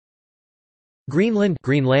Greenland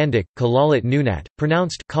Greenlandic, Kalalit Nunat,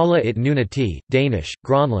 pronounced Kala it Nunati, Danish,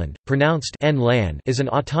 Grönland, pronounced N-Lan is an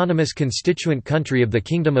autonomous constituent country of the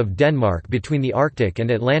Kingdom of Denmark between the Arctic and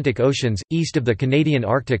Atlantic Oceans, east of the Canadian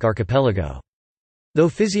Arctic archipelago. Though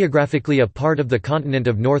physiographically a part of the continent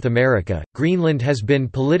of North America, Greenland has been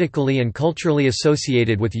politically and culturally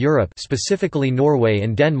associated with Europe, specifically Norway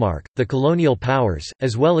and Denmark, the colonial powers,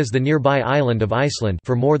 as well as the nearby island of Iceland,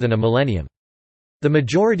 for more than a millennium. The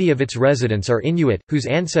majority of its residents are Inuit, whose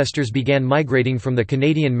ancestors began migrating from the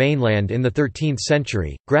Canadian mainland in the 13th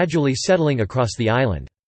century, gradually settling across the island.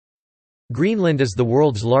 Greenland is the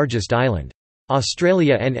world's largest island.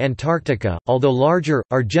 Australia and Antarctica, although larger,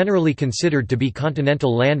 are generally considered to be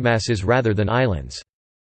continental landmasses rather than islands.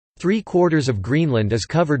 3/4 of Greenland is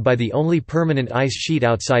covered by the only permanent ice sheet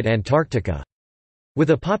outside Antarctica.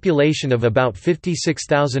 With a population of about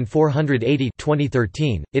 56,480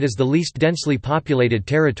 (2013), it is the least densely populated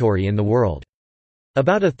territory in the world.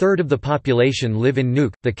 About a third of the population live in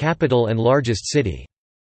Nuuk, the capital and largest city.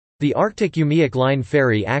 The Arctic-Umiaq Line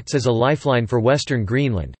ferry acts as a lifeline for western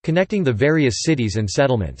Greenland, connecting the various cities and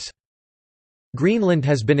settlements. Greenland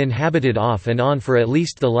has been inhabited off and on for at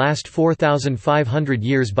least the last 4,500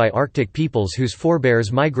 years by Arctic peoples whose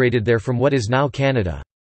forebears migrated there from what is now Canada.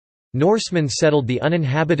 Norsemen settled the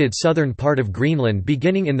uninhabited southern part of Greenland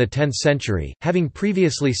beginning in the 10th century, having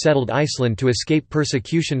previously settled Iceland to escape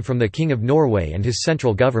persecution from the King of Norway and his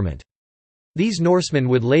central government. These Norsemen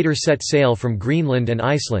would later set sail from Greenland and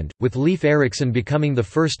Iceland, with Leif Erikson becoming the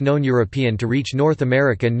first known European to reach North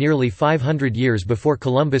America nearly 500 years before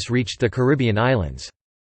Columbus reached the Caribbean islands.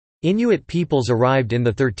 Inuit peoples arrived in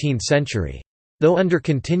the 13th century. Though under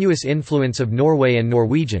continuous influence of Norway and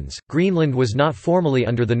Norwegians, Greenland was not formally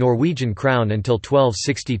under the Norwegian crown until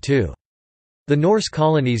 1262. The Norse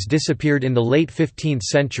colonies disappeared in the late 15th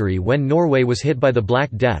century when Norway was hit by the Black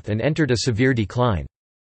Death and entered a severe decline.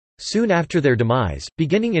 Soon after their demise,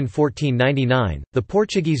 beginning in 1499, the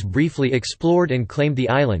Portuguese briefly explored and claimed the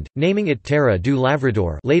island, naming it Terra do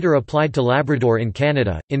Lavrador, later applied to Labrador in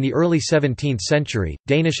Canada. In the early 17th century,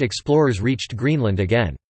 Danish explorers reached Greenland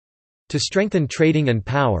again. To strengthen trading and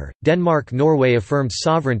power, Denmark-Norway affirmed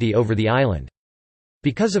sovereignty over the island.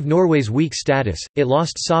 Because of Norway's weak status, it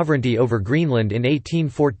lost sovereignty over Greenland in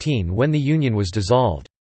 1814 when the Union was dissolved.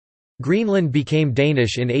 Greenland became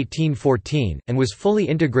Danish in 1814, and was fully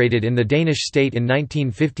integrated in the Danish state in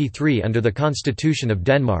 1953 under the Constitution of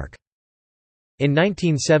Denmark. In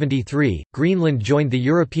 1973, Greenland joined the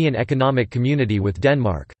European Economic Community with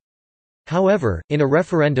Denmark. However, in a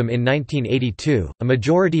referendum in 1982, a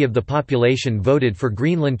majority of the population voted for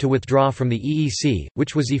Greenland to withdraw from the EEC,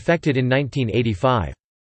 which was effected in 1985.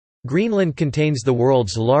 Greenland contains the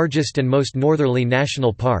world's largest and most northerly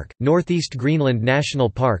national park, Northeast Greenland National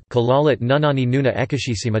Park, Kalalit Nunnani Nuna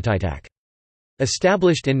Ekashisimataitak.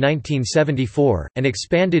 Established in 1974, and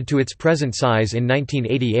expanded to its present size in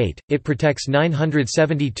 1988, it protects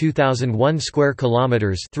 972,001 square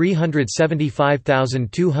kilometers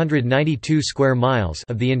 (375,292 square miles)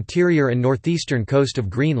 of the interior and northeastern coast of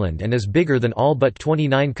Greenland and is bigger than all but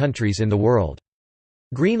 29 countries in the world.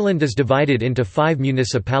 Greenland is divided into 5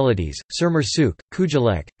 municipalities: Sermersooq,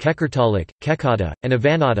 Kujalleq, Qeqertalik, Qeqata, and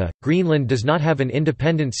Avannaata. Greenland does not have an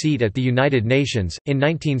independent seat at the United Nations. In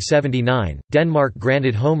 1979, Denmark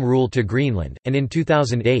granted home rule to Greenland, and in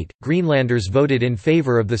 2008, Greenlanders voted in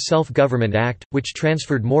favour of the Self-Government Act, which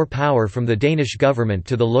transferred more power from the Danish government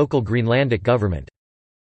to the local Greenlandic government.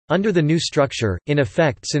 Under the new structure, in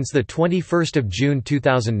effect since 21 June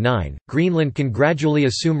 2009, Greenland can gradually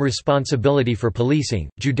assume responsibility for policing,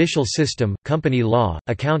 judicial system, company law,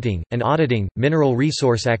 accounting, and auditing, mineral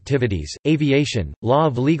resource activities, aviation, law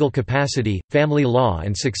of legal capacity, family law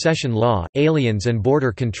and succession law, aliens and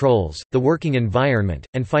border controls, the working environment,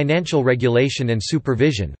 and financial regulation and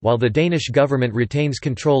supervision, while the Danish government retains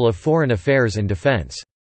control of foreign affairs and defence.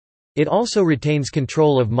 It also retains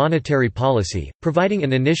control of monetary policy, providing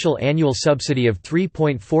an initial annual subsidy of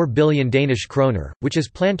 3.4 billion Danish kroner, which is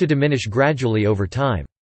planned to diminish gradually over time.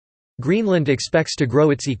 Greenland expects to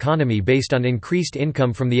grow its economy based on increased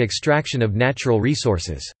income from the extraction of natural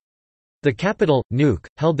resources. The capital, Nuuk,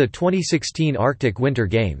 held the 2016 Arctic Winter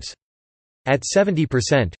Games. At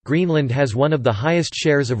 70%, Greenland has one of the highest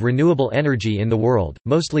shares of renewable energy in the world,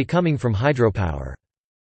 mostly coming from hydropower.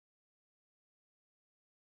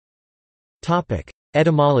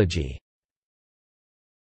 Etymology.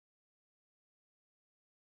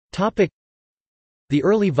 The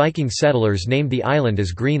early Viking settlers named the island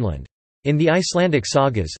as Greenland. In the Icelandic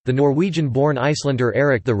sagas, the Norwegian-born Icelander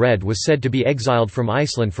Eric the Red was said to be exiled from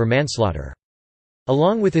Iceland for manslaughter.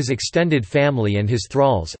 Along with his extended family and his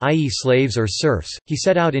thralls, i.e. slaves or serfs, he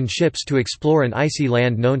set out in ships to explore an icy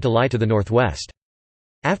land known to lie to the northwest.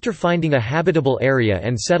 After finding a habitable area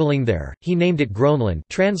and settling there, he named it Grönland,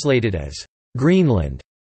 translated as Greenland,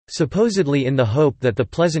 supposedly in the hope that the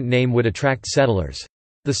pleasant name would attract settlers.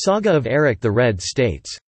 The Saga of Erik the Red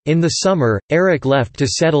states, "In the summer, Erik left to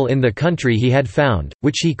settle in the country he had found,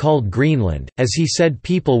 which he called Greenland, as he said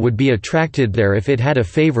people would be attracted there if it had a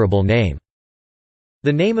favorable name."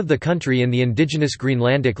 The name of the country in the indigenous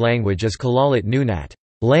Greenlandic language is Kalalit Nunaat,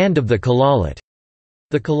 land of the Kalalit.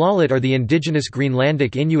 The Kalalit are the indigenous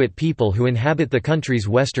Greenlandic Inuit people who inhabit the country's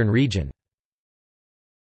western region.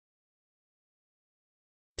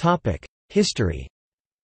 History.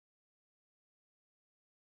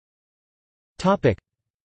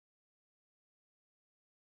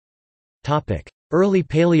 Early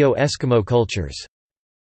Paleo-Eskimo cultures.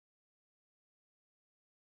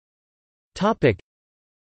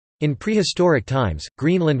 In prehistoric times,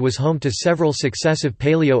 Greenland was home to several successive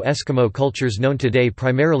Paleo-Eskimo cultures known today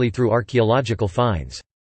primarily through archaeological finds.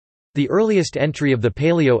 The earliest entry of the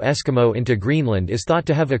Paleo-Eskimo into Greenland is thought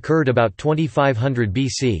to have occurred about 2500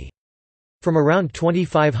 BC. From around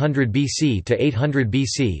 2500 BC to 800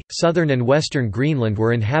 BC, southern and western Greenland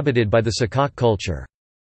were inhabited by the Sakak culture.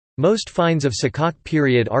 Most finds of Sakak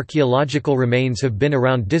period archaeological remains have been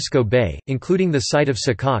around Disco Bay, including the site of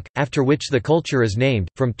Sakak, after which the culture is named.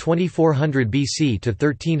 From 2400 BC to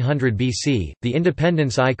 1300 BC, the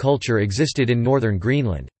Independence I culture existed in northern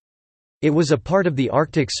Greenland. It was a part of the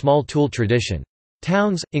Arctic small tool tradition.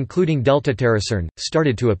 Towns, including Deltaterrasern,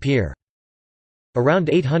 started to appear. Around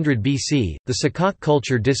 800 BC, the Sakak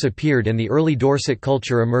culture disappeared and the early Dorset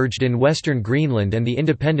culture emerged in western Greenland and the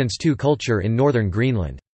Independence II culture in northern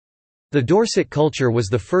Greenland. The Dorset culture was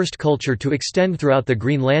the first culture to extend throughout the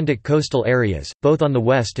Greenlandic coastal areas, both on the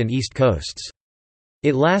west and east coasts.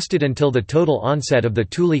 It lasted until the total onset of the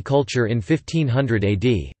Thule culture in 1500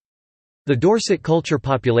 AD. The Dorset culture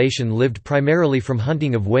population lived primarily from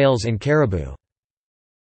hunting of whales and caribou.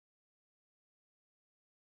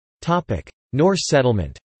 Norse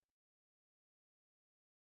settlement.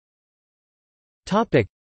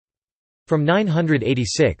 From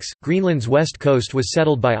 986, Greenland's west coast was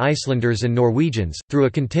settled by Icelanders and Norwegians, through a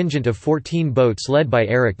contingent of 14 boats led by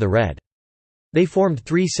Erik the Red. They formed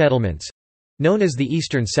 3 settlements—known as the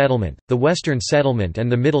Eastern Settlement, the Western Settlement and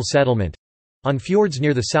the Middle Settlement—on fjords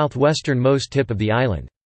near the southwesternmost tip of the island.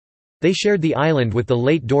 They shared the island with the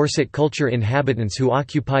late Dorset culture inhabitants who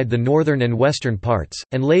occupied the northern and western parts,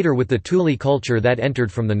 and later with the Thule culture that entered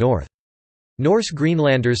from the north. Norse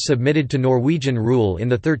Greenlanders submitted to Norwegian rule in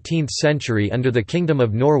the 13th century under the Kingdom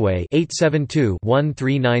of Norway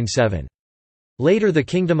 872-1397. Later the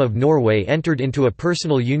Kingdom of Norway entered into a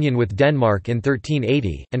personal union with Denmark in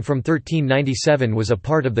 1380, and from 1397 was a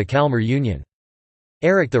part of the Kalmar Union.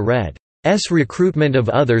 Erik the Red's recruitment of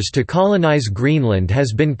others to colonize Greenland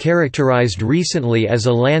has been characterized recently as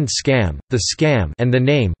a land scam, the scam and the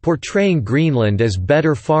name portraying Greenland as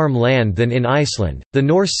better farm land than in Iceland. The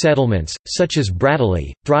Norse settlements, such as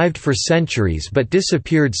Brattahlid, thrived for centuries but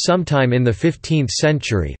disappeared sometime in the 15th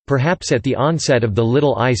century, perhaps at the onset of the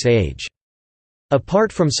Little Ice Age.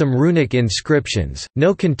 Apart from some runic inscriptions,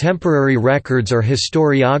 no contemporary records or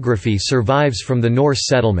historiography survives from the Norse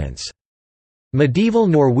settlements. Medieval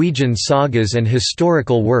Norwegian sagas and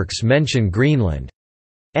historical works mention Greenland's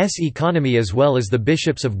economy as well as the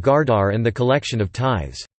bishops of Gardar and the collection of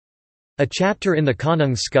tithes. A chapter in the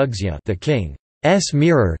Konungs Skuggsjá, the King's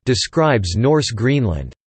Mirror, describes Norse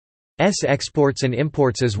Greenland's exports and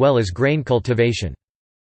imports as well as grain cultivation.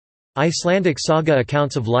 Icelandic saga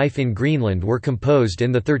accounts of life in Greenland were composed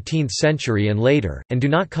in the 13th century and later, and do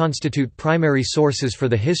not constitute primary sources for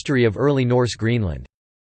the history of early Norse Greenland.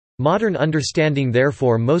 Modern understanding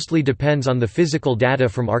therefore mostly depends on the physical data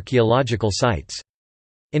from archaeological sites.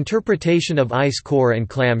 Interpretation of ice core and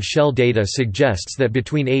clam shell data suggests that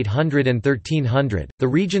between 800 and 1300, the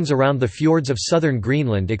regions around the fjords of southern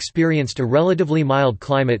Greenland experienced a relatively mild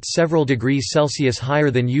climate several degrees Celsius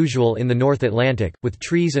higher than usual in the North Atlantic, with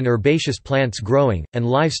trees and herbaceous plants growing, and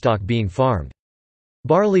livestock being farmed.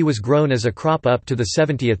 Barley was grown as a crop up to the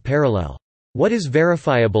 70th parallel. What is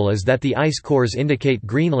verifiable is that the ice cores indicate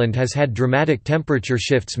Greenland has had dramatic temperature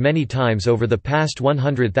shifts many times over the past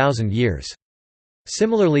 100,000 years.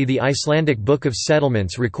 Similarly, the Icelandic Book of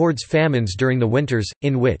Settlements records famines during the winters,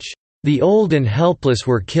 in which, "the old and helpless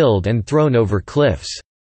were killed and thrown over cliffs."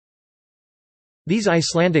 These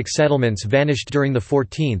Icelandic settlements vanished during the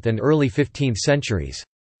 14th and early 15th centuries.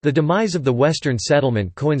 The demise of the Western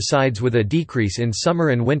settlement coincides with a decrease in summer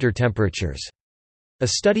and winter temperatures. A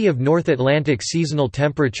study of North Atlantic seasonal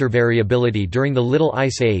temperature variability during the Little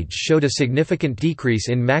Ice Age showed a significant decrease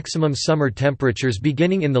in maximum summer temperatures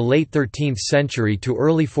beginning in the late 13th century to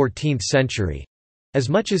early 14th century, as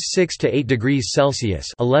much as 6 to 8 degrees Celsius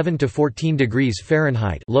 (11 to 14 degrees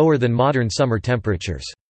Fahrenheit) lower than modern summer temperatures.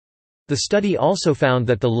 The study also found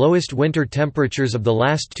that the lowest winter temperatures of the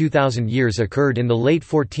last 2,000 years occurred in the late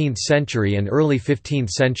 14th century and early 15th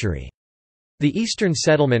century. The eastern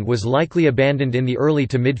settlement was likely abandoned in the early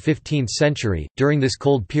to mid-15th century, during this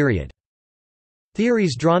cold period.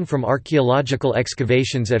 Theories drawn from archaeological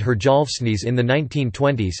excavations at Herjolfsnes in the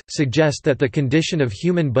 1920s, suggest that the condition of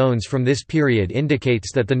human bones from this period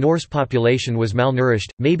indicates that the Norse population was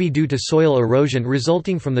malnourished, maybe due to soil erosion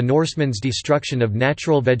resulting from the Norsemen's destruction of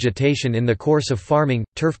natural vegetation in the course of farming,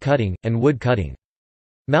 turf cutting, and wood cutting.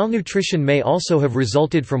 Malnutrition may also have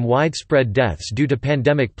resulted from widespread deaths due to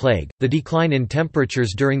pandemic plague, the decline in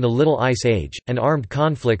temperatures during the Little Ice Age, and armed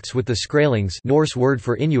conflicts with the Skrælings, Norse word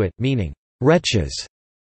for Inuit, meaning wretches.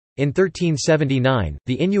 In 1379,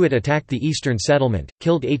 the Inuit attacked the eastern settlement,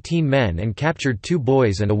 killed 18 men and captured 2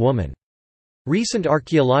 boys and a woman. Recent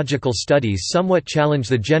archaeological studies somewhat challenge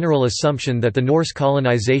the general assumption that the Norse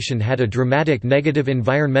colonization had a dramatic negative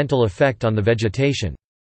environmental effect on the vegetation.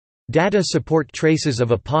 Data support traces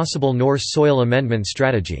of a possible Norse soil amendment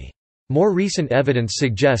strategy. More recent evidence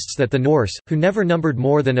suggests that the Norse, who never numbered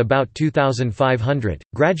more than about 2,500,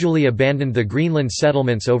 gradually abandoned the Greenland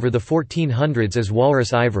settlements over the 1400s as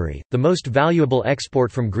walrus ivory, the most valuable export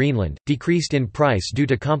from Greenland, decreased in price due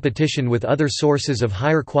to competition with other sources of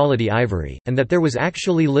higher quality ivory, and that there was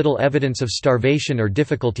actually little evidence of starvation or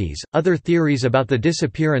difficulties. Other theories about the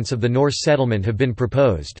disappearance of the Norse settlement have been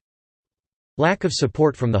proposed. Lack of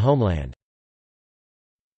support from the homeland.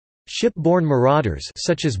 Ship-borne marauders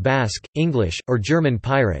such as Basque, English, or German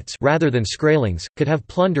pirates rather than Skrælings, could have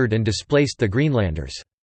plundered and displaced the Greenlanders.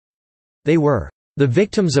 They were the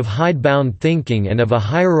victims of hidebound thinking and of a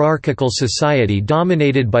hierarchical society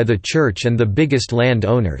dominated by the church and the biggest land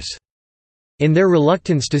owners. In their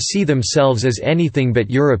reluctance to see themselves as anything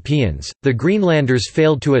but Europeans, the Greenlanders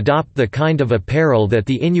failed to adopt the kind of apparel that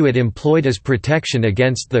the Inuit employed as protection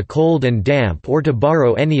against the cold and damp or to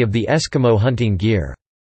borrow any of the Eskimo hunting gear.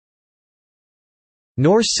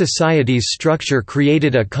 Norse society's structure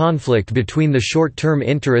created a conflict between the short-term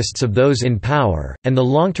interests of those in power, and the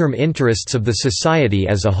long-term interests of the society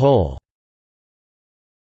as a whole.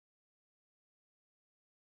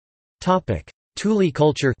 Thule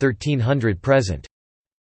culture 1300 present.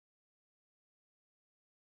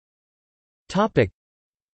 The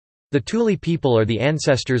Thule people are the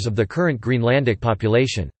ancestors of the current Greenlandic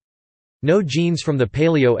population. No genes from the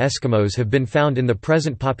Paleo-Eskimos have been found in the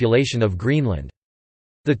present population of Greenland.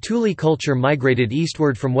 The Thule culture migrated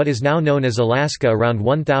eastward from what is now known as Alaska around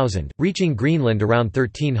 1000, reaching Greenland around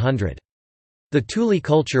 1300. The Thule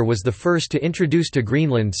culture was the first to introduce to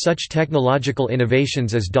Greenland such technological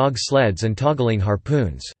innovations as dog sleds and toggling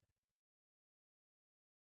harpoons.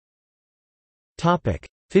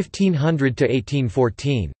 1500 to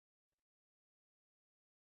 1814.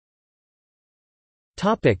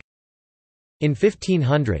 In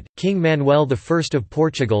 1500, King Manuel I of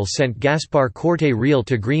Portugal sent Gaspar Corte Real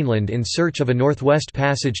to Greenland in search of a northwest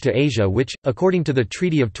passage to Asia which, according to the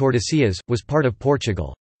Treaty of Tordesillas, was part of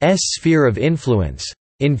Portugal's sphere of influence.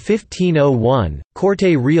 In 1501,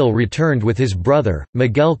 Corte Real returned with his brother,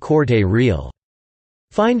 Miguel Corte Real.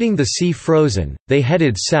 Finding the sea frozen, they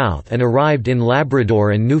headed south and arrived in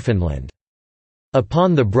Labrador and Newfoundland.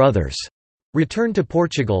 Upon the brothers' return to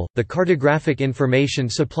Portugal, the cartographic information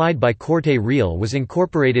supplied by Corte Real was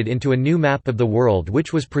incorporated into a new map of the world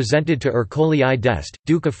which was presented to Ercole I d'Este,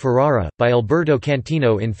 Duke of Ferrara, by Alberto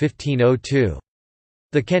Cantino in 1502.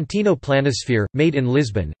 The Cantino planisphere, made in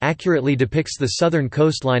Lisbon, accurately depicts the southern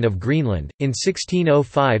coastline of Greenland. In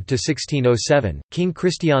 1605 to 1607, King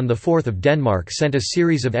Christian IV of Denmark sent a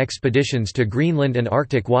series of expeditions to Greenland and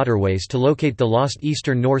Arctic waterways to locate the lost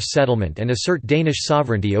Eastern Norse settlement and assert Danish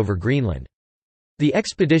sovereignty over Greenland. The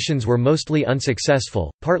expeditions were mostly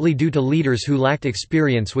unsuccessful, partly due to leaders who lacked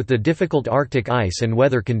experience with the difficult Arctic ice and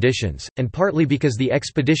weather conditions, and partly because the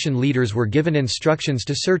expedition leaders were given instructions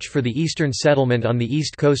to search for the eastern settlement on the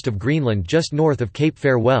east coast of Greenland just north of Cape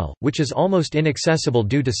Farewell, which is almost inaccessible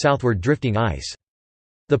due to southward drifting ice.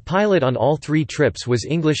 The pilot on all 3 trips was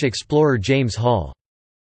English explorer James Hall.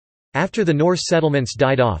 After the Norse settlements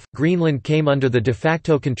died off, Greenland came under the de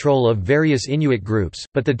facto control of various Inuit groups,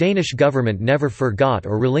 but the Danish government never forgot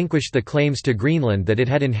or relinquished the claims to Greenland that it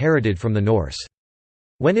had inherited from the Norse.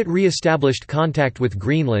 When it re-established contact with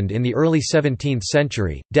Greenland in the early 17th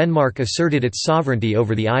century, Denmark asserted its sovereignty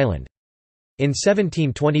over the island. In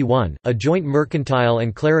 1721, a joint mercantile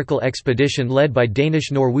and clerical expedition led by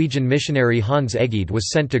Danish-Norwegian missionary Hans Egede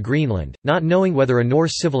was sent to Greenland, not knowing whether a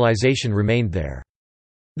Norse civilization remained there.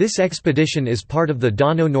 This expedition is part of the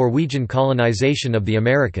Dano-Norwegian colonization of the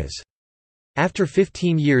Americas. After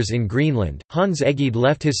 15 years in Greenland, Hans Egede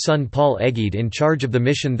left his son Paul Egede in charge of the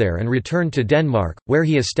mission there and returned to Denmark, where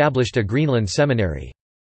he established a Greenland seminary.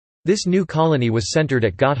 This new colony was centered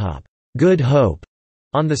at Godthåb, Good Hope,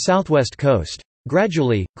 on the southwest coast.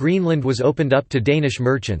 Gradually, Greenland was opened up to Danish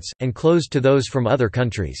merchants, and closed to those from other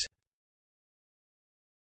countries.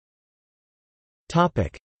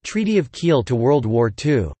 Treaty of Kiel to World War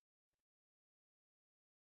II.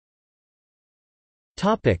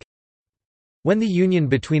 When the union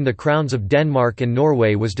between the crowns of Denmark and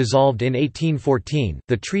Norway was dissolved in 1814,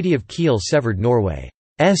 the Treaty of Kiel severed Norway's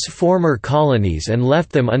former colonies and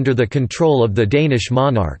left them under the control of the Danish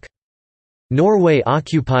monarch. Norway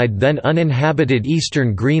occupied then uninhabited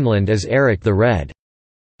eastern Greenland as Erik the Red's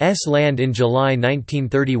land in July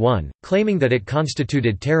 1931, claiming that it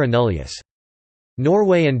constituted terra nullius.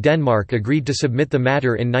 Norway and Denmark agreed to submit the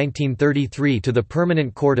matter in 1933 to the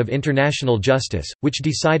Permanent Court of International Justice, which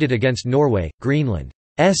decided against Norway.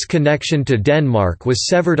 Greenland's connection to Denmark was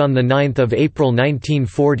severed on 9 April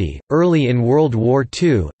 1940, early in World War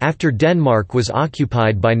II, after Denmark was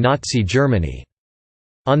occupied by Nazi Germany.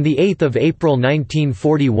 On 8 April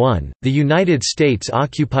 1941, the United States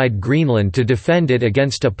occupied Greenland to defend it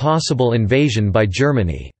against a possible invasion by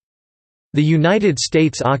Germany. The United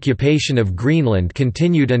States occupation of Greenland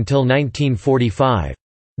continued until 1945.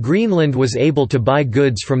 Greenland was able to buy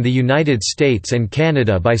goods from the United States and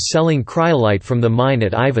Canada by selling cryolite from the mine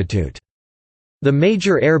at Ivitut. The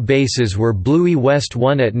major air bases were Bluie West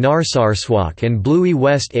 1 at Narsarsuaq and Bluie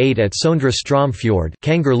West 8 at Sondre Stromfjord,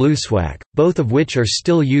 both of which are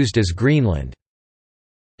still used as Greenland's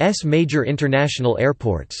major international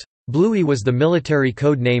airports. Bluie was the military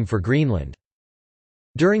code name for Greenland.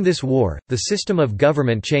 During this war, the system of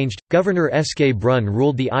government changed. Governor Eskay Brun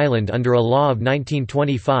ruled the island under a law of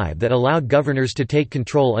 1925 that allowed governors to take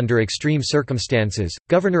control under extreme circumstances.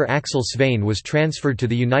 Governor Axel Svein was transferred to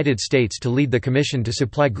the United States to lead the commission to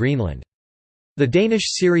supply Greenland. The Danish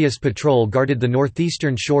Sirius Patrol guarded the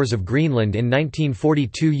northeastern shores of Greenland in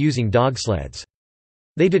 1942 using dogsleds.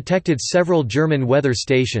 They detected several German weather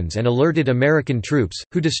stations and alerted American troops,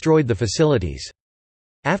 who destroyed the facilities.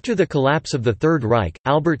 After the collapse of the Third Reich,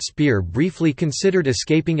 Albert Speer briefly considered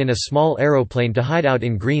escaping in a small aeroplane to hide out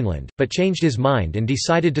in Greenland, but changed his mind and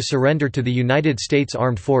decided to surrender to the United States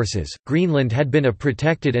Armed Forces. Greenland had been a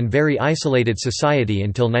protected and very isolated society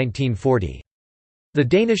until 1940. The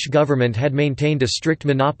Danish government had maintained a strict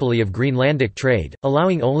monopoly of Greenlandic trade,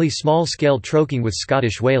 allowing only small-scale troking with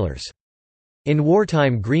Scottish whalers. In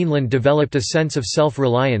wartime, Greenland developed a sense of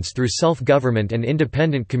self-reliance through self-government and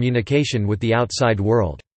independent communication with the outside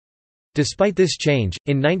world. Despite this change,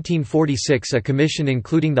 in 1946 a commission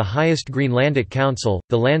including the highest Greenlandic council,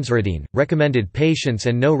 the Landsraading, recommended patience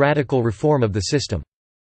and no radical reform of the system.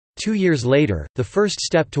 2 years later, the first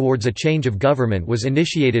step towards a change of government was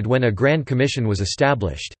initiated when a Grand Commission was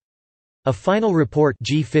established. A final report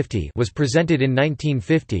G50 was presented in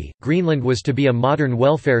 1950. Greenland was to be a modern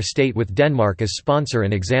welfare state with Denmark as sponsor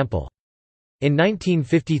and example. In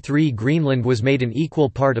 1953 Greenland was made an equal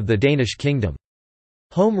part of the Danish kingdom.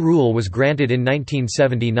 Home rule was granted in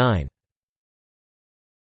 1979.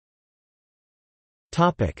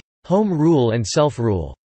 Home rule and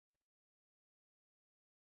self-rule.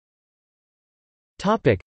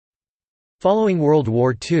 Following World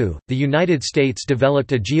War II, the United States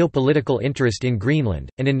developed a geopolitical interest in Greenland,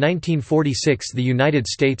 and in 1946 the United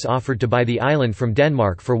States offered to buy the island from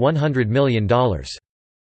Denmark for $100 million.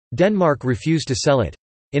 Denmark refused to sell it.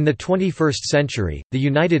 In the 21st century, the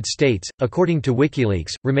United States, according to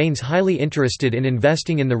WikiLeaks, remains highly interested in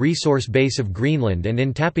investing in the resource base of Greenland and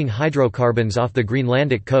in tapping hydrocarbons off the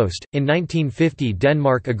Greenlandic coast. In 1950,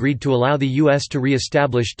 Denmark agreed to allow the U.S. to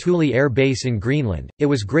re-establish Thule Air Base in Greenland. It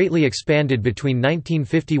was greatly expanded between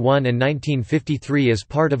 1951 and 1953 as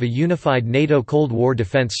part of a unified NATO Cold War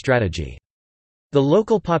defense strategy. The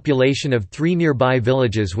local population of 3 nearby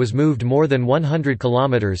villages was moved more than 100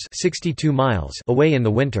 kilometers (62 miles) away in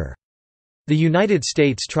the winter. The United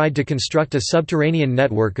States tried to construct a subterranean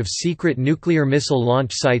network of secret nuclear missile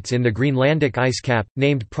launch sites in the Greenlandic ice cap,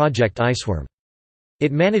 named Project Iceworm.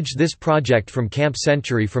 It managed this project from Camp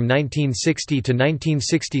Century from 1960 to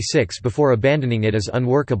 1966 before abandoning it as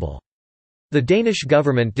unworkable. The Danish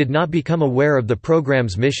government did not become aware of the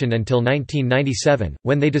program's mission until 1997,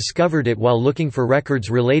 when they discovered it while looking for records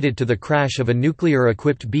related to the crash of a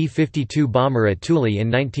nuclear-equipped B-52 bomber at Thule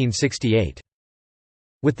in 1968.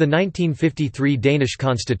 With the 1953 Danish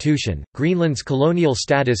constitution, Greenland's colonial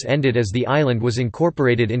status ended as the island was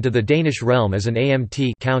incorporated into the Danish realm as an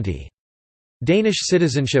Amt county. Danish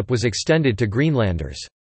citizenship was extended to Greenlanders.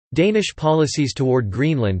 Danish policies toward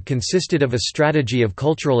Greenland consisted of a strategy of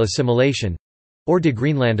cultural assimilation—or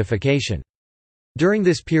de-Greenlandification. During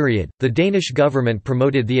this period, the Danish government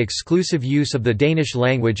promoted the exclusive use of the Danish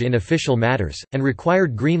language in official matters, and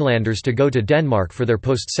required Greenlanders to go to Denmark for their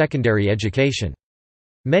post-secondary education.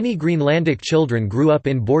 Many Greenlandic children grew up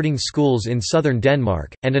in boarding schools in southern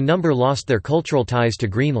Denmark, and a number lost their cultural ties to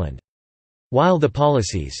Greenland. While the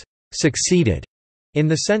policies succeeded in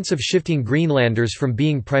the sense of shifting Greenlanders from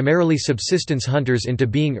being primarily subsistence hunters into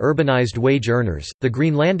being urbanized wage earners, the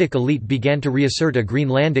Greenlandic elite began to reassert a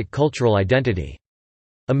Greenlandic cultural identity.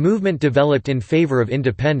 A movement developed in favor of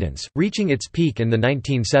independence, reaching its peak in the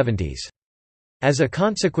 1970s. As a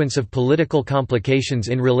consequence of political complications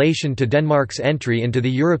in relation to Denmark's entry into the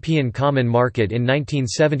European Common Market in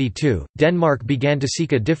 1972, Denmark began to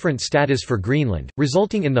seek a different status for Greenland,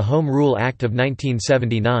 resulting in the Home Rule Act of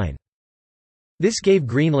 1979. This gave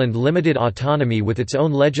Greenland limited autonomy with its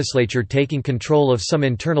own legislature taking control of some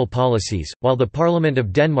internal policies, while the Parliament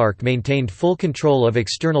of Denmark maintained full control of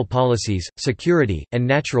external policies, security, and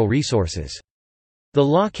natural resources. The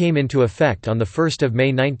law came into effect on 1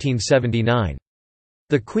 May 1979.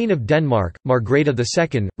 The Queen of Denmark, Margrethe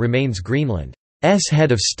II, remains Greenland's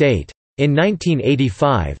head of state. In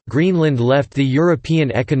 1985, Greenland left the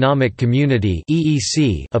European Economic Community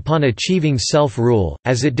 (EEC) upon achieving self-rule,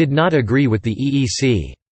 as it did not agree with the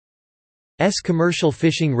EEC's commercial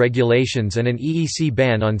fishing regulations and an EEC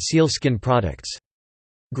ban on sealskin products.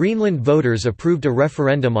 Greenland voters approved a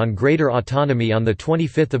referendum on greater autonomy on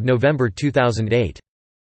 25 November 2008.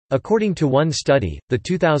 According to one study, the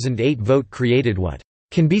 2008 vote created what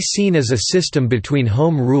can be seen as a system between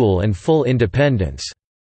home rule and full independence.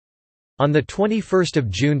 On 21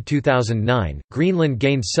 June 2009, Greenland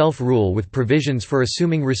gained self-rule with provisions for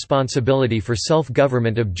assuming responsibility for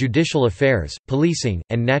self-government of judicial affairs, policing,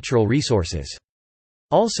 and natural resources.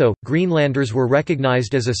 Also, Greenlanders were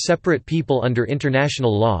recognized as a separate people under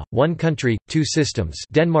international law, one country, two systems.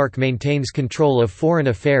 Denmark maintains control of foreign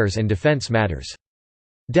affairs and defence matters.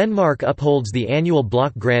 Denmark upholds the annual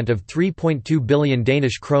block grant of 3.2 billion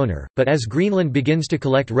Danish kroner, but as Greenland begins to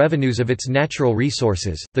collect revenues of its natural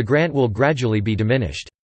resources, the grant will gradually be diminished.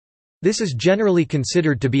 This is generally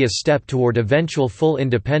considered to be a step toward eventual full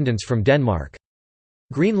independence from Denmark.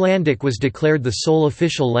 Greenlandic was declared the sole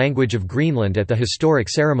official language of Greenland at the historic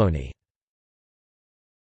ceremony.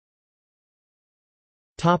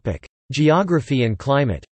 Geography and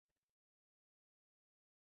climate.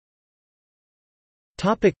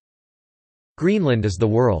 Greenland is the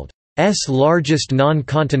world's largest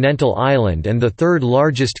non-continental island and the third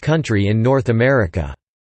largest country in North America.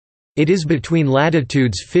 It is between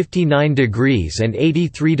latitudes 59 degrees and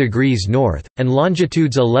 83 degrees north, and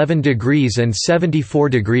longitudes 11 degrees and 74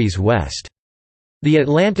 degrees west. The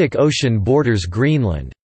Atlantic Ocean borders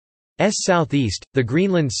Greenland's southeast, the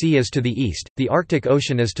Greenland Sea is to the east, the Arctic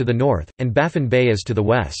Ocean is to the north, and Baffin Bay is to the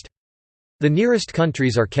west. The nearest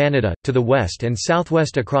countries are Canada, to the west and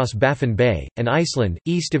southwest across Baffin Bay, and Iceland,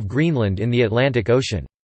 east of Greenland in the Atlantic Ocean.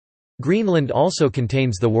 Greenland also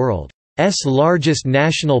contains the world's largest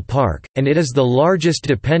national park, and it is the largest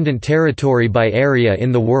dependent territory by area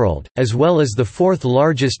in the world, as well as the fourth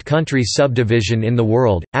largest country subdivision in the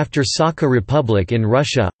world, after Sakha Republic in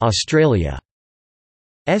Russia, Australia's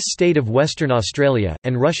state of Western Australia,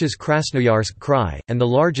 and Russia's Krasnoyarsk Krai, and the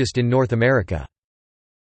largest in North America.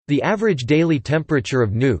 The average daily temperature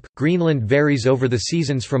of Nuuk, Greenland varies over the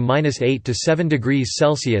seasons from -8 to 7 degrees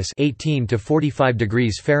Celsius (18 to 45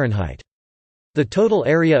 degrees Fahrenheit). The total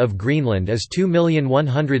area of Greenland is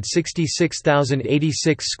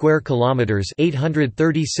 2,166,086 square kilometers,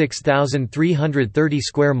 836,330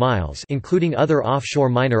 square miles, including other offshore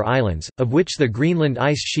minor islands, of which the Greenland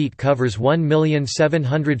ice sheet covers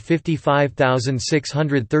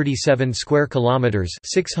 1,755,637 square kilometers,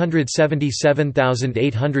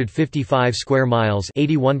 677,855 square miles,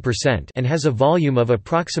 81%, and has a volume of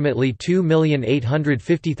approximately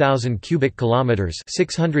 2,850,000 cubic kilometers,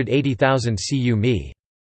 680,000 cu mi.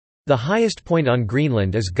 The highest point on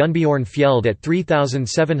Greenland is Gunbjorn Fjeld at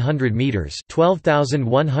 3,700 meters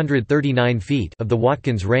 (12,139 feet) of the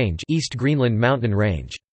Watkins Range, East Greenland mountain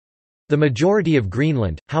range. The majority of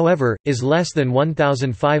Greenland, however, is less than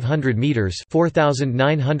 1,500 meters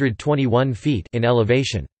 (4,921 feet) in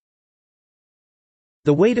elevation.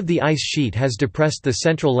 The weight of the ice sheet has depressed the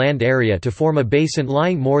central land area to form a basin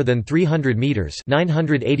lying more than 300 meters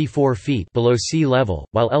 (984 feet) below sea level,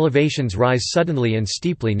 while elevations rise suddenly and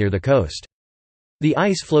steeply near the coast. The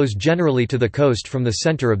ice flows generally to the coast from the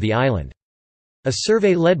center of the island. A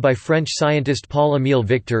survey led by French scientist Paul-Émile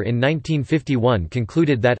Victor in 1951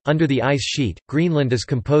 concluded that, under the ice sheet, Greenland is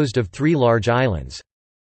composed of 3 large islands.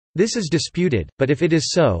 This is disputed, but if it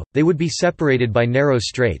is so, they would be separated by narrow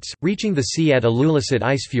straits, reaching the sea at Ilulissat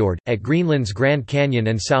Icefjord, at Greenland's Grand Canyon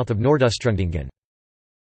and south of Nordostrundingen.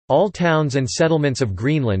 All towns and settlements of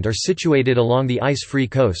Greenland are situated along the ice-free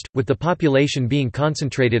coast, with the population being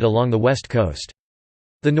concentrated along the west coast.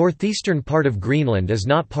 The northeastern part of Greenland is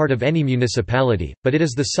not part of any municipality, but it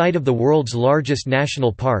is the site of the world's largest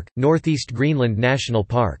national park, Northeast Greenland National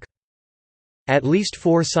Park. At least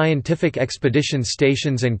 4 scientific expedition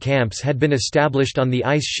stations and camps had been established on the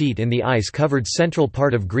ice sheet in the ice-covered central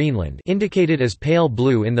part of Greenland, indicated as pale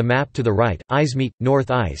blue in the map to the right: Icemeet,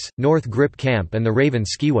 North Ice, North Grip Camp and the Raven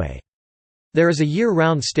Skiway. There is a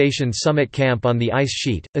year-round station Summit Camp on the ice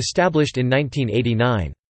sheet, established in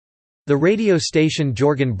 1989. The radio station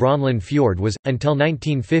Jorgen Bronlund Fjord was, until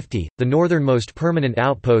 1950, the northernmost permanent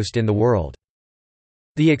outpost in the world.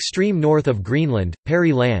 The extreme north of Greenland,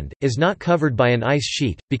 Peary Land, is not covered by an ice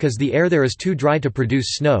sheet, because the air there is too dry to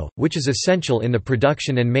produce snow, which is essential in the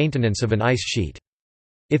production and maintenance of an ice sheet.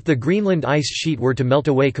 If the Greenland ice sheet were to melt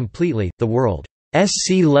away completely, the world's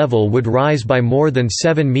sea level would rise by more than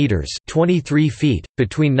 7 meters (23 feet).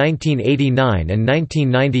 Between 1989 and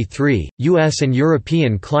 1993, US and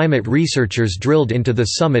European climate researchers drilled into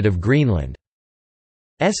the summit of Greenland's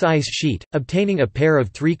ice sheet, obtaining a pair of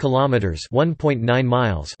 3 kilometers (1.9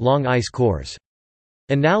 miles) long ice cores.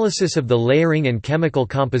 Analysis of the layering and chemical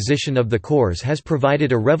composition of the cores has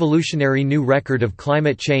provided a revolutionary new record of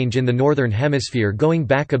climate change in the Northern Hemisphere going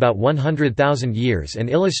back about 100,000 years and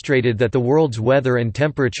illustrated that the world's weather and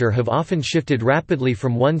temperature have often shifted rapidly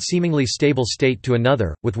from one seemingly stable state to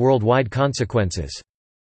another, with worldwide consequences.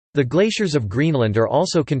 The glaciers of Greenland are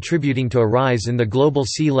also contributing to a rise in the global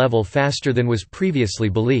sea level faster than was previously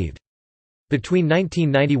believed. Between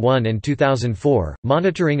 1991 and 2004,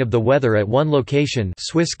 monitoring of the weather at one location,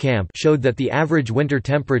 Swiss Camp, showed that the average winter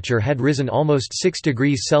temperature had risen almost 6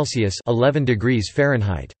 degrees Celsius (11 degrees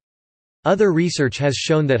Fahrenheit). Other research has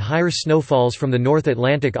shown that higher snowfalls from the North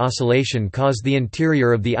Atlantic Oscillation caused the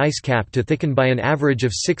interior of the ice cap to thicken by an average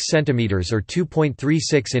of 6 cm or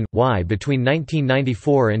 2.36 in y between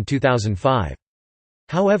 1994 and 2005.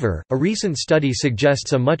 However, a recent study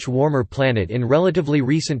suggests a much warmer planet in relatively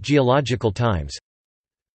recent geological times.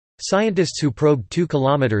 Scientists who probed 2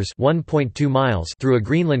 kilometers (1.2 miles) through a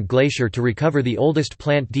Greenland glacier to recover the oldest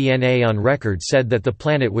plant DNA on record said that the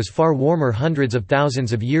planet was far warmer hundreds of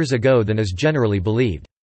thousands of years ago than is generally believed.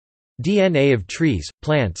 DNA of trees,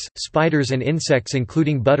 plants, spiders and insects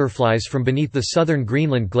including butterflies from beneath the southern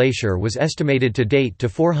Greenland glacier was estimated to date to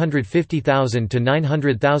 450,000 to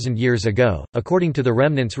 900,000 years ago, according to the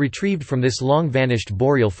remnants retrieved from this long-vanished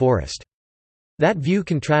boreal forest. That view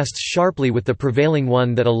contrasts sharply with the prevailing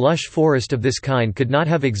one that a lush forest of this kind could not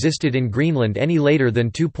have existed in Greenland any later than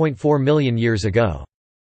 2.4 million years ago.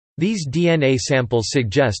 These DNA samples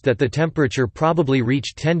suggest that the temperature probably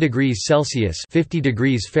reached 10 degrees Celsius (50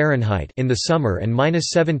 degrees Fahrenheit) in the summer and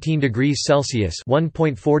 -17 degrees Celsius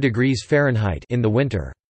 (1.4 degrees Fahrenheit) in the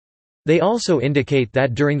winter. They also indicate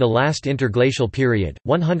that during the last interglacial period,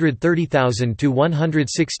 130,000 to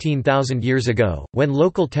 116,000 years ago, when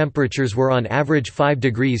local temperatures were on average 5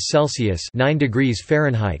 degrees Celsius (9 degrees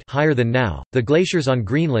Fahrenheit) higher than now, the glaciers on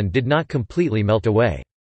Greenland did not completely melt away.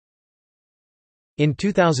 In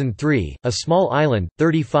 2003, a small island,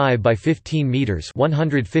 35 by 15 meters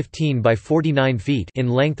 (115 by 49 feet) in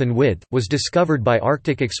length and width, was discovered by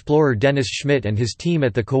Arctic explorer Dennis Schmidt and his team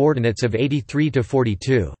at the coordinates of 83 to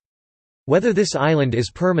 42. Whether this island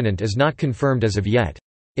is permanent is not confirmed as of yet.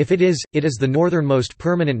 If it is the northernmost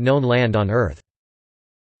permanent known land on Earth.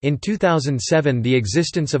 In 2007 the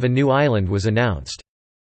existence of a new island was announced.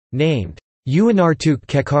 Named Uinartuk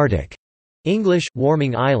Kekartuk, English,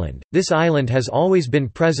 Warming Island, this island has always been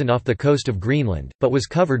present off the coast of Greenland, but was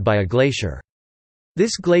covered by a glacier.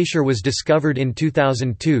 This glacier was discovered in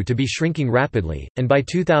 2002 to be shrinking rapidly, and by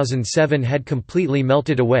 2007 had completely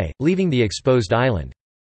melted away, leaving the exposed island.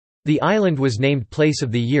 The island was named Place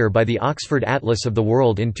of the Year by the Oxford Atlas of the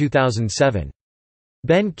World in 2007.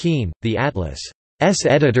 Ben Keane, the Atlas's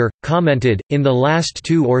editor, commented, "In the last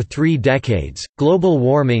 2 or 3 decades, global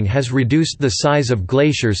warming has reduced the size of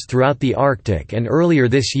glaciers throughout the Arctic and earlier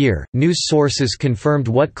this year, news sources confirmed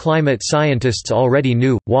what climate scientists already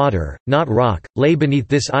knew: water, not rock, lay beneath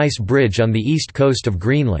this ice bridge on the east coast of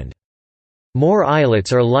Greenland. More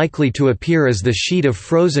islets are likely to appear as the sheet of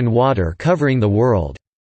frozen water covering the world."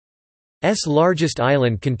 largest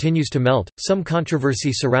island continues to melt. Some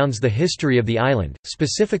controversy surrounds the history of the island,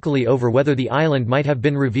 specifically over whether the island might have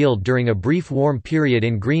been revealed during a brief warm period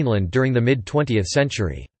in Greenland during the mid-20th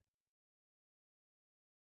century.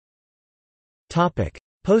 Topic: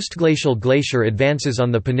 Postglacial glacier advances on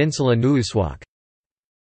the peninsula Nuussuaq.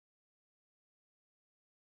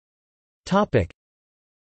 Topic: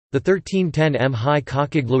 The 1310 m high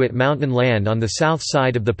Kakagluit mountain land on the south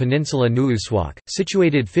side of the peninsula Nuussuaq,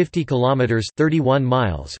 situated 50 km 31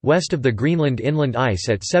 miles west of the Greenland inland ice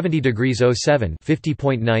at 70°07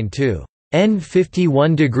 50.92 N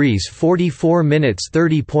 51 degrees 44 minutes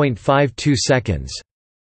 30.52 seconds.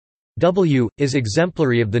 W is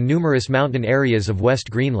exemplary of the numerous mountain areas of West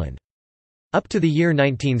Greenland. Up to the year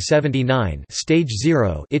 1979, stage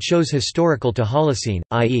 0, it shows historical to Holocene,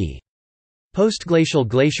 i.e. postglacial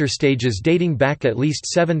glacier stages dating back at least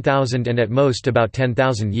 7,000 and at most about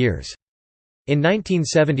 10,000 years. In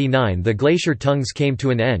 1979 the glacier tongues came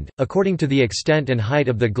to an end, according to the extent and height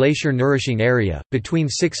of the glacier nourishing area, between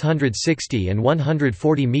 660 and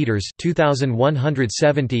 140 metres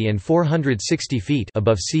 2,170 and 460 feet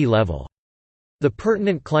above sea level. The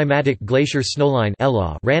pertinent climatic glacier snowline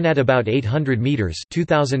ran at about 800 metres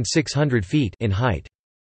 2,600 feet in height.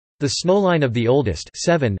 The snowline of the oldest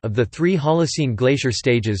 7 of the three Holocene glacier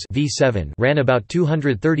stages V7 ran about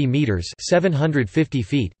 230 meters (750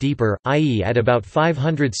 feet) deeper, i.e. at about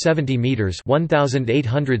 570 meters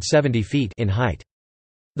 (1870 feet) in height.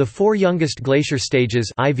 The four youngest glacier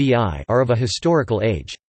stages IVI are of a historical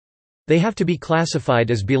age. They have to be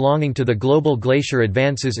classified as belonging to the global glacier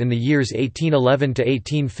advances in the years 1811 to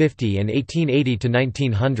 1850 and 1880 to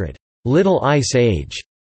 1900, Little Ice Age.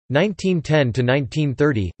 1910 to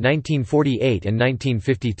 1930, 1948 and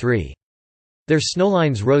 1953. Their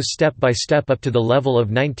snowlines rose step by step up to the level of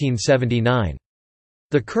 1979.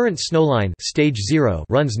 The current snowline stage 0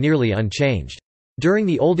 runs nearly unchanged. During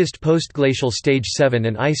the oldest postglacial stage 7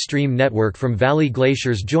 an ice stream network from valley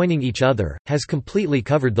glaciers joining each other, has completely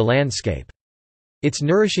covered the landscape. Its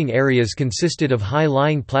nourishing areas consisted of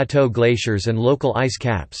high-lying plateau glaciers and local ice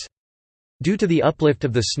caps. Due to the uplift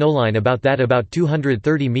of the snowline about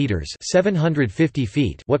 230 meters (750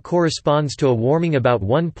 feet), what corresponds to a warming about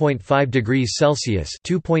 1.5 degrees Celsius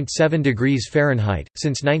 (2.7 degrees Fahrenheit).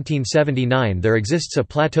 Since 1979 there exists a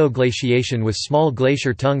plateau glaciation with small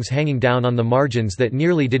glacier tongues hanging down on the margins that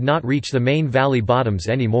nearly did not reach the main valley bottoms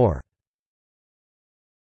anymore.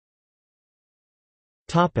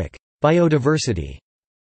 Topic: Biodiversity.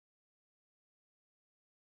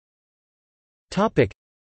 Topic: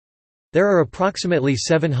 There are approximately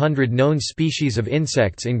 700 known species of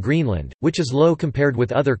insects in Greenland, which is low compared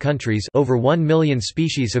with other countries. Over 1 million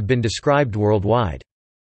species have been described worldwide.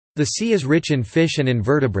 The sea is rich in fish and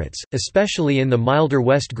invertebrates, especially in the milder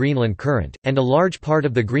West Greenland Current, and a large part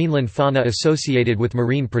of the Greenland fauna associated with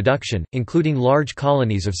marine production, including large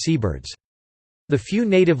colonies of seabirds. The few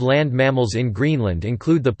native land mammals in Greenland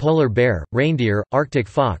include the polar bear, reindeer, Arctic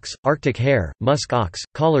fox, Arctic hare, musk ox,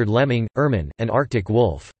 collared lemming, ermine, and Arctic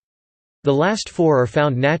wolf. The last four are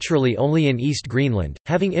found naturally only in East Greenland,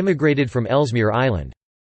 having immigrated from Ellesmere Island.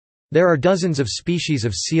 There are dozens of species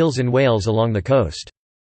of seals and whales along the coast.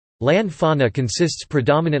 Land fauna consists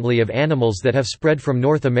predominantly of animals that have spread from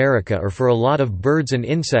North America or for a lot of birds and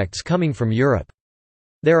insects coming from Europe.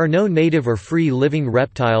 There are no native or free-living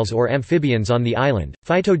reptiles or amphibians on the island.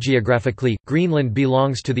 Phytogeographically, Greenland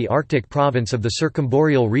belongs to the Arctic province of the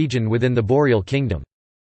circumboreal region within the Boreal Kingdom.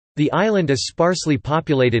 The island is sparsely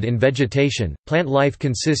populated in vegetation. Plant life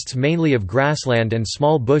consists mainly of grassland and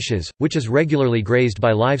small bushes, which is regularly grazed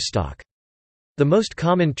by livestock. The most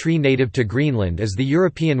common tree native to Greenland is the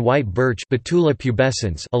European white birch Betula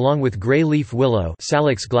pubescens, along with grey-leaf willow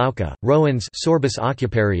Salix glauca, rowans Sorbus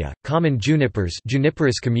ocuparia, common junipers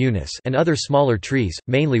Juniperus communis, and other smaller trees,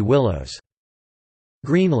 mainly willows.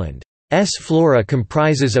 Greenland's flora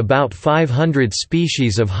comprises about 500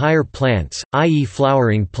 species of higher plants, i.e.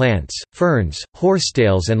 flowering plants, ferns,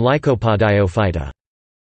 horsetails and Lycopodiophyta.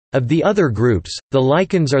 Of the other groups, the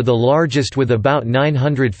lichens are the largest with about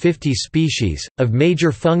 950 species, of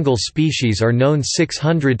major fungal species are known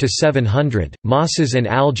 600 to 700, mosses and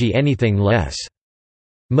algae anything less.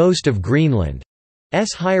 Most of Greenland's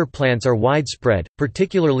higher plants are widespread,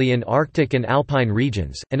 particularly in Arctic and alpine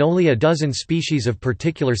regions, and only a dozen species of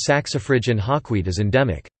particular saxifrage and hawkweed is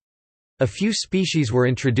endemic. A few species were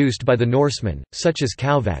introduced by the Norsemen, such as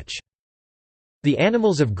cowvetch. The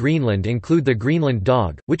animals of Greenland include the Greenland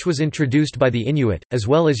dog, which was introduced by the Inuit, as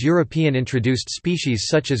well as European-introduced species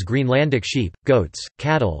such as Greenlandic sheep, goats,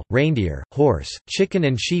 cattle, reindeer, horse, chicken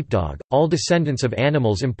and sheepdog, all descendants of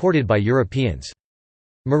animals imported by Europeans.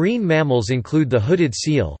 Marine mammals include the hooded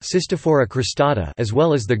seal Cystophora cristata as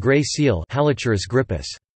well as the gray seal Halichoerus grypus.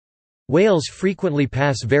 Whales frequently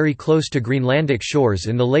pass very close to Greenlandic shores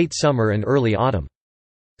in the late summer and early autumn.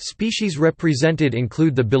 Species represented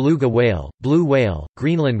include the beluga whale, blue whale,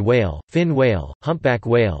 Greenland whale, fin whale, humpback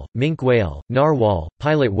whale, minke whale, narwhal,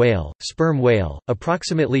 pilot whale, sperm whale.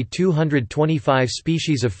 Approximately 225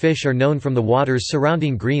 species of fish are known from the waters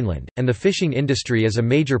surrounding Greenland, and the fishing industry is a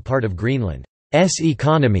major part of Greenland's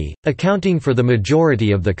economy, accounting for the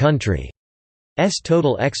majority of the country's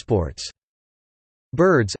total exports.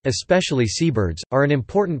 Birds, especially seabirds, are an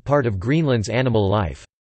important part of Greenland's animal life.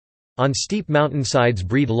 On steep mountainsides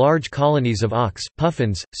breed large colonies of auks,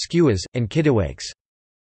 puffins, skuas, and kittiwakes.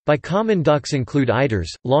 By common ducks include eiders,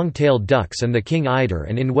 long-tailed ducks and the king eider,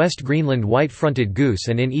 and in West Greenland white-fronted goose,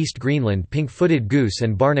 and in East Greenland pink-footed goose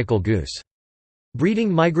and barnacle goose. Breeding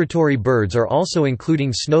migratory birds are also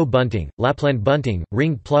including snow bunting, Lapland bunting,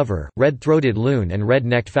 ringed plover, red-throated loon and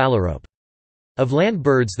red-necked phalarope. Of land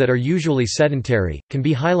birds that are usually sedentary, can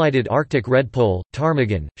be highlighted Arctic redpoll,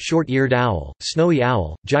 ptarmigan, short-eared owl, snowy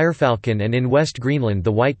owl, gyrfalcon, and in West Greenland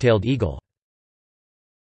the white-tailed eagle.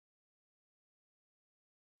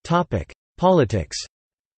 Politics.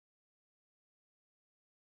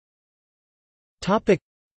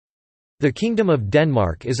 The Kingdom of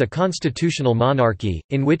Denmark is a constitutional monarchy,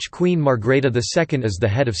 in which Queen Margrethe II is the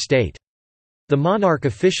head of state. The monarch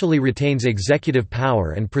officially retains executive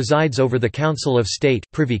power and presides over the Council of State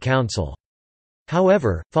Privy Council.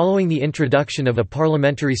 However, following the introduction of a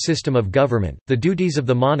parliamentary system of government, the duties of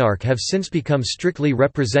the monarch have since become strictly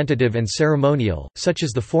representative and ceremonial, such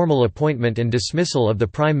as the formal appointment and dismissal of the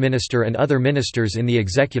Prime Minister and other ministers in the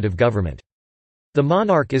executive government. The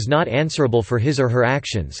monarch is not answerable for his or her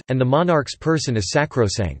actions, and the monarch's person is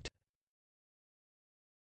sacrosanct.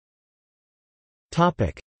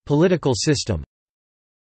 Political system.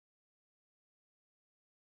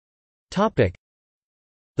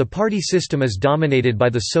 The party system is dominated by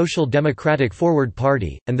the Social Democratic Forward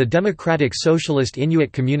Party, and the Democratic Socialist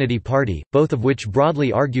Inuit Community Party, both of which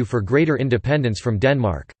broadly argue for greater independence from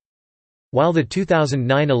Denmark. While the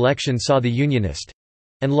 2009 election saw the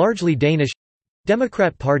Unionist—and largely Danish—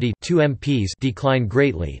 Democrat Party 2 MPs decline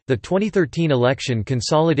greatly. The 2013 election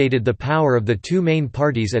consolidated the power of the two main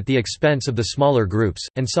parties at the expense of the smaller groups,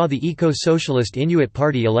 and saw the Eco-Socialist Inuit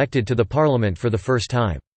Party elected to the parliament for the first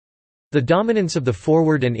time. The dominance of the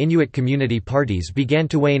Forward and Inuit Community parties began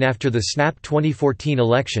to wane after the SNAP 2014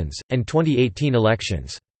 elections, and 2018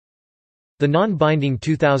 elections. The non-binding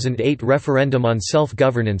 2008 referendum on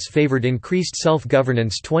self-governance favored increased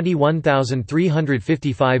self-governance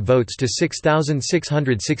 21,355 votes to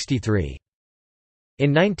 6,663.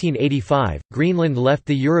 In 1985, Greenland left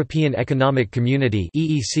the European Economic Community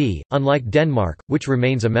 (EEC), unlike Denmark, which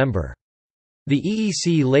remains a member. The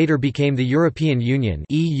EEC later became the European Union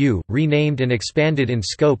 (EU), renamed and expanded in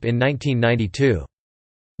scope in 1992.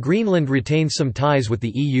 Greenland retains some ties with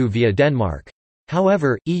the EU via Denmark.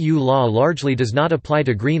 However, EU law largely does not apply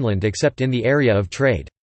to Greenland except in the area of trade.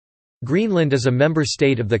 Greenland is a member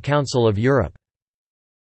state of the Council of Europe.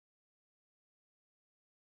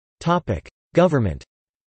 Government.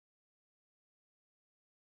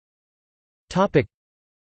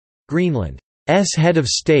 Greenland's head of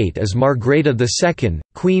state is Margrethe II,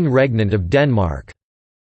 Queen Regnant of Denmark.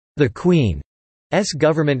 The Queen's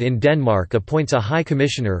government in Denmark appoints a High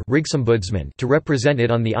Commissioner to represent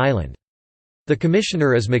it on the island. The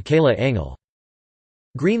commissioner is Michaela Engel.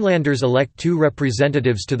 Greenlanders elect 2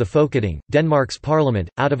 representatives to the Folketing, Denmark's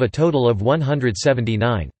parliament, out of a total of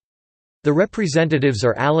 179. The representatives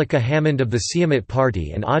are Alika Hammond of the Siumut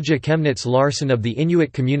Party and Aja Chemnitz Larsen of the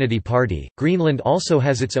Inuit Community Party. Greenland also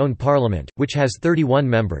has its own parliament, which has 31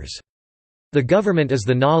 members. The government is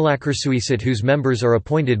the Naalakkersuisut, whose members are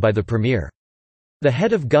appointed by the premier. The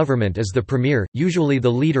head of government is the premier, usually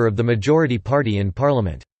the leader of the majority party in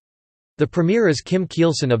parliament. The premier is Kim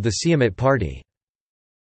Kielsen of the Siumut Party.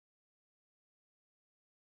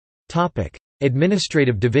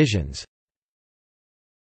 Administrative divisions.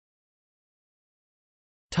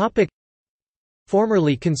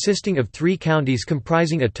 Formerly consisting of 3 counties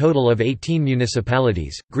comprising a total of 18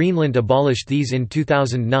 municipalities, Greenland abolished these in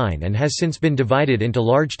 2009 and has since been divided into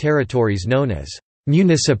large territories known as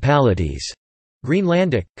municipalities.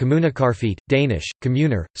 Greenlandic, Kommunekarfit, Danish,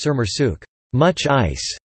 Kommuner, Sermersuk, much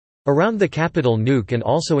ice, around the capital Nuuk and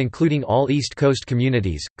also including all East Coast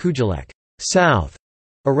communities, Kujalek, south,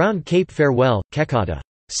 around Cape Farewell, Kekata,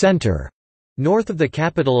 center, north of the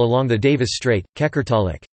capital along the Davis Strait,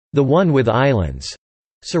 Kekertalek, the one with islands,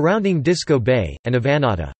 surrounding Disco Bay, and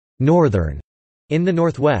Avanata, northern, In the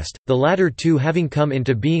northwest, the latter two having come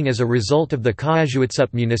into being as a result of the Kaasuitsup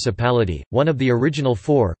municipality, one of the original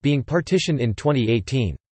four, being partitioned in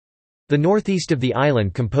 2018. The northeast of the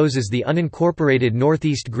island composes the unincorporated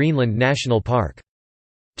Northeast Greenland National Park.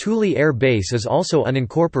 Thule Air Base is also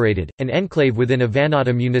unincorporated, an enclave within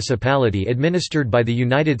Avannaata municipality administered by the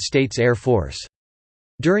United States Air Force.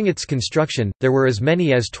 During its construction, there were as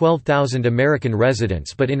many as 12,000 American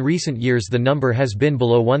residents, but in recent years the number has been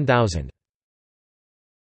below 1,000.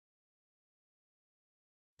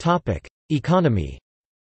 Economy.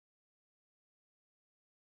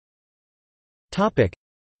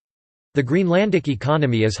 The Greenlandic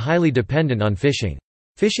economy is highly dependent on fishing.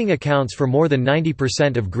 Fishing accounts for more than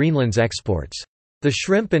 90% of Greenland's exports. The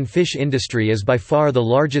shrimp and fish industry is by far the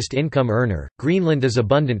largest income earner. Greenland is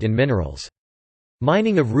abundant in minerals.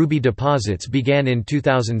 Mining of ruby deposits began in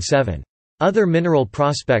 2007. Other mineral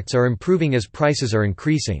prospects are improving as prices are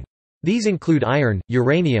increasing. These include iron,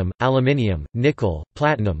 uranium, aluminium, nickel,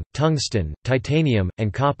 platinum, tungsten, titanium,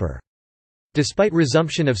 and copper. Despite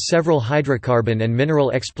resumption of several hydrocarbon and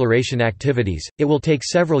mineral exploration activities, it will take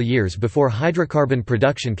several years before hydrocarbon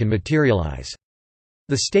production can materialize.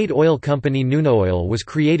 The state oil company Nunaoil was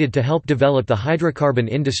created to help develop the hydrocarbon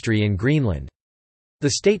industry in Greenland. The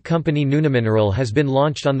state company Nunamineral has been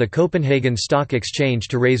launched on the Copenhagen Stock Exchange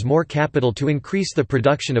to raise more capital to increase the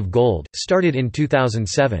production of gold, started in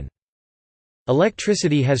 2007.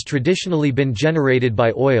 Electricity has traditionally been generated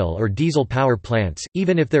by oil or diesel power plants,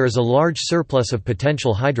 even if there is a large surplus of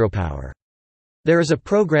potential hydropower. There is a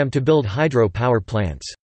program to build hydro power plants.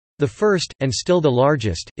 The first, and still the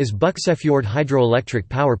largest, is Buksefjord Hydroelectric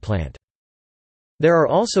Power Plant. There are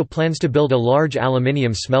also plans to build a large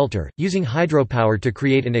aluminium smelter, using hydropower to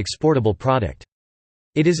create an exportable product.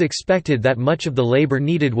 It is expected that much of the labor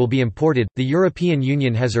needed will be imported. The European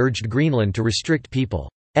Union has urged Greenland to restrict people's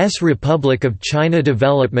Republic of China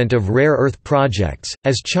development of rare earth projects,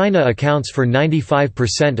 as China accounts for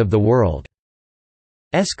 95% of the world's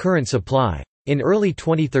current supply. In early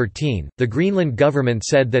 2013, the Greenland government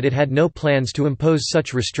said that it had no plans to impose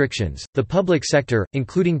such restrictions. The public sector,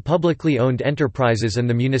 including publicly owned enterprises and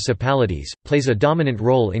the municipalities, plays a dominant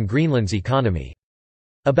role in Greenland's economy.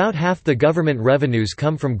 About half the government revenues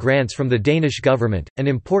come from grants from the Danish government, an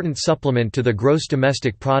important supplement to the gross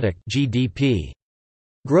domestic product (GDP).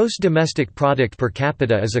 Gross domestic product per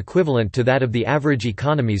capita is equivalent to that of the average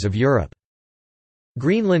economies of Europe.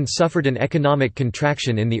 Greenland suffered an economic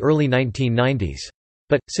contraction in the early 1990s.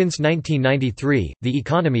 But, since 1993, the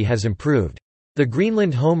economy has improved. The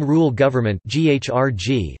Greenland Home Rule Government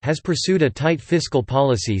has pursued a tight fiscal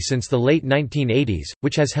policy since the late 1980s,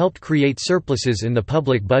 which has helped create surpluses in the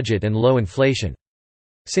public budget and low inflation.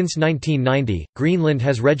 Since 1990, Greenland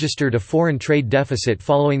has registered a foreign trade deficit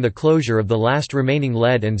following the closure of the last remaining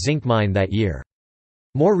lead and zinc mine that year.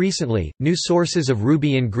 More recently, new sources of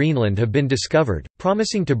ruby in Greenland have been discovered,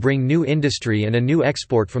 promising to bring new industry and a new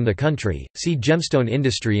export from the country. See gemstone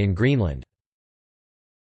industry in Greenland.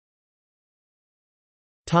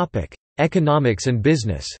 Topic: Economics and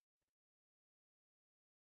business.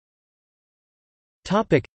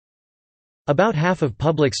 Topic: About half of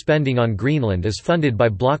public spending on Greenland is funded by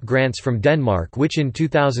block grants from Denmark, which in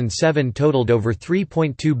 2007 totaled over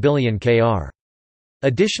 3.2 billion kr.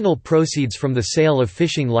 Additional proceeds from the sale of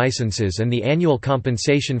fishing licenses and the annual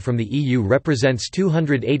compensation from the EU represents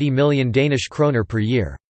 280 million Danish kroner per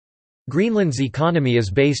year. Greenland's economy is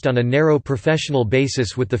based on a narrow professional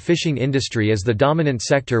basis, with the fishing industry as the dominant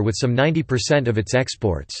sector with some 90% of its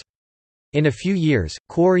exports. In a few years,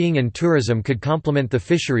 quarrying and tourism could complement the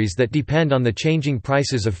fisheries that depend on the changing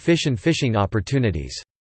prices of fish and fishing opportunities.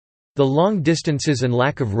 The long distances and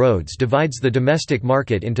lack of roads divides the domestic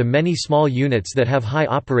market into many small units that have high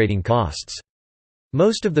operating costs.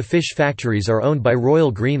 Most of the fish factories are owned by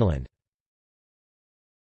Royal Greenland.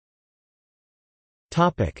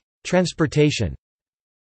 Transportation.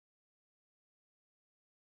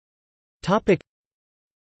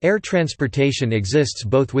 Air transportation exists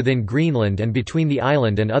both within Greenland and between the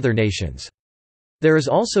island and other nations. There is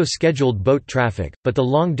also scheduled boat traffic, but the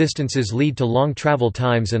long distances lead to long travel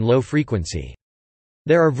times and low frequency.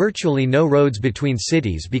 There are virtually no roads between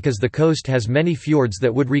cities because the coast has many fjords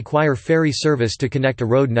that would require ferry service to connect a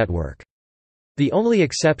road network. The only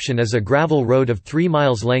exception is a gravel road of 3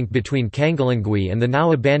 miles length between Kangalangui and the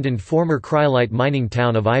now abandoned former cryolite mining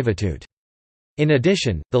town of Ivitut. In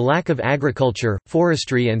addition, the lack of agriculture,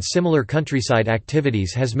 forestry and similar countryside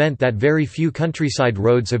activities has meant that very few countryside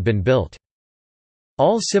roads have been built.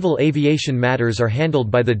 All civil aviation matters are handled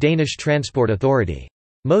by the Danish Transport Authority.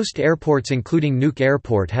 Most airports including Nuuk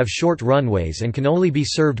Airport have short runways and can only be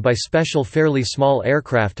served by special fairly small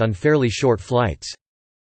aircraft on fairly short flights.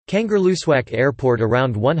 Kangerlussuaq Airport,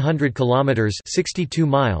 around 100 kilometers (62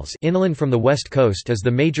 miles) inland from the west coast, is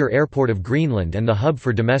the major airport of Greenland and the hub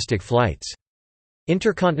for domestic flights.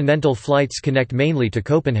 Intercontinental flights connect mainly to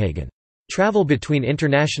Copenhagen. Travel between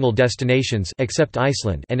international destinations except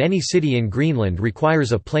Iceland and any city in Greenland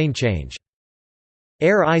requires a plane change.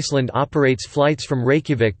 Air Iceland operates flights from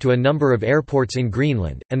Reykjavik to a number of airports in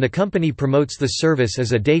Greenland, and the company promotes the service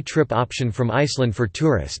as a day trip option from Iceland for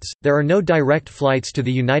tourists. There are no direct flights to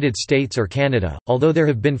the United States or Canada, although there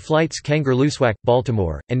have been flights Kangerlussuaq,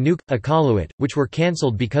 Baltimore, and Nuuk, Iqaluit, which were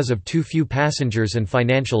cancelled because of too few passengers and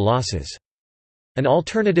financial losses. An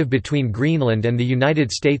alternative between Greenland and the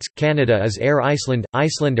United States, Canada is Air Iceland.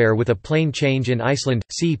 Icelandair, with a plane change in Iceland,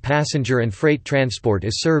 sea passenger and freight transport,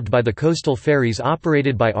 is served by the coastal ferries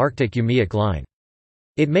operated by Arctic Umiaq Line.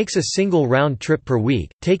 It makes a single round trip per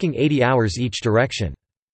week, taking 80 hours each direction.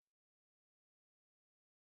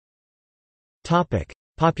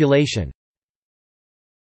 Population.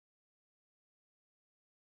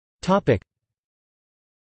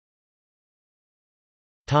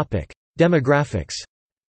 Demographics.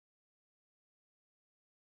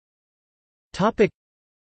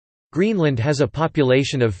 Greenland has a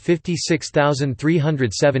population of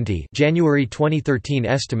 56,370 January 2013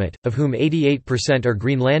 estimate, of whom 88% are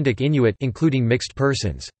Greenlandic Inuit including mixed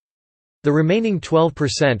persons. The remaining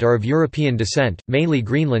 12% are of European descent, mainly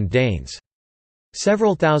Greenland Danes.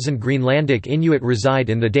 Several thousand Greenlandic Inuit reside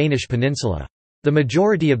in the Danish peninsula. The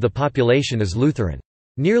majority of the population is Lutheran.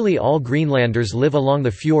 Nearly all Greenlanders live along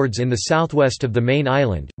the fjords in the southwest of the main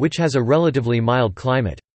island, which has a relatively mild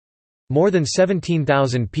climate. More than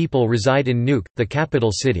 17,000 people reside in Nuuk, the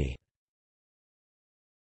capital city.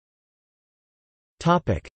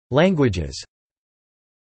 Languages.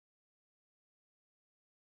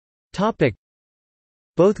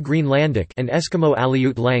 Both Greenlandic and Eskimo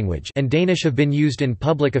Aleut language and Danish have been used in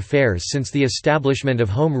public affairs since the establishment of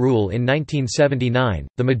Home Rule in 1979.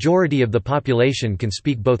 The majority of the population can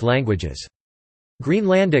speak both languages.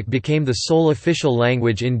 Greenlandic became the sole official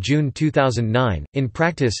language in June 2009. In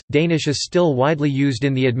practice, Danish is still widely used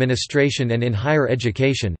in the administration and in higher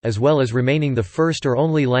education, as well as remaining the first or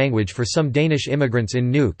only language for some Danish immigrants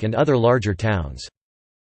in Nuuk and other larger towns.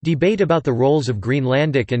 Debate about the roles of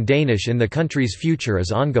Greenlandic and Danish in the country's future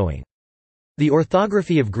is ongoing. The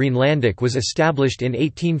orthography of Greenlandic was established in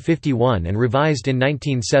 1851 and revised in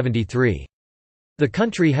 1973. The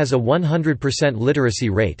country has a 100% literacy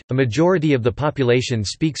rate. A majority of the population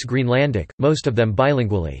speaks Greenlandic, most of them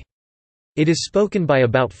bilingually. It is spoken by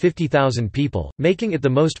about 50,000 people, making it the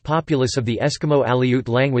most populous of the Eskimo Aleut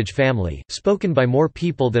language family, spoken by more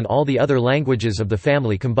people than all the other languages of the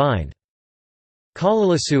family combined.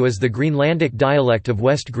 Kalaalleq is the Greenlandic dialect of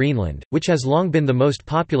West Greenland, which has long been the most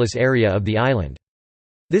populous area of the island.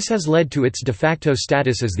 This has led to its de facto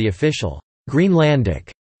status as the official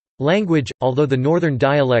Greenlandic language, although the northern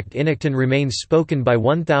dialect Inuktitut remains spoken by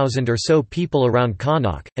 1,000 or so people around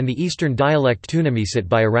Qaanaaq, and the eastern dialect Tunamisit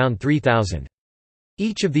by around 3,000.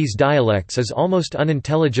 Each of these dialects is almost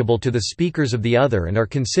unintelligible to the speakers of the other and are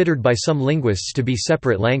considered by some linguists to be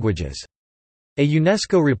separate languages. A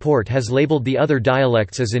UNESCO report has labeled the other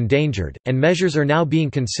dialects as endangered, and measures are now being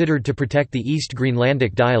considered to protect the East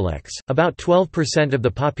Greenlandic dialects. About 12% of the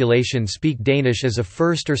population speak Danish as a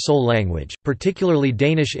first or sole language, particularly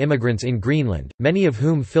Danish immigrants in Greenland, many of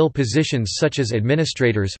whom fill positions such as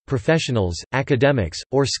administrators, professionals, academics,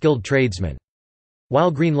 or skilled tradesmen.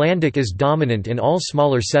 While Greenlandic is dominant in all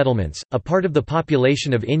smaller settlements, a part of the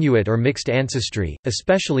population of Inuit or mixed ancestry,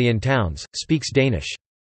 especially in towns, speaks Danish.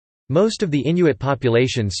 Most of the Inuit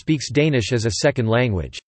population speaks Danish as a second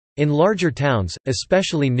language. In larger towns,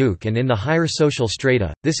 especially Nuuk and in the higher social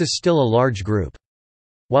strata, this is still a large group.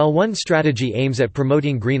 While one strategy aims at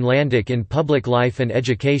promoting Greenlandic in public life and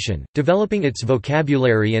education, developing its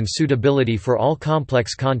vocabulary and suitability for all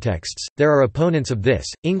complex contexts, there are opponents of this.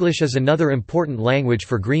 English is another important language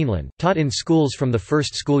for Greenland, taught in schools from the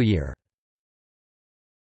first school year.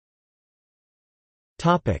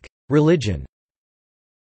 Religion.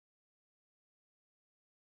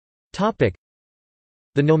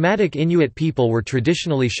 The nomadic Inuit people were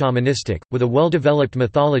traditionally shamanistic, with a well-developed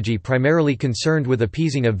mythology primarily concerned with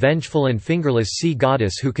appeasing a vengeful and fingerless sea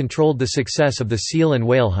goddess who controlled the success of the seal and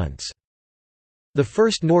whale hunts. The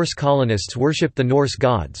first Norse colonists worshipped the Norse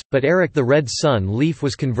gods, but Eric the Red Sun Leaf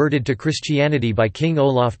was converted to Christianity by King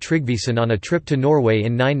Olaf Tryggvason on a trip to Norway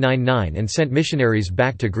in 999 and sent missionaries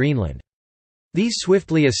back to Greenland. These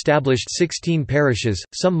swiftly established 16 parishes,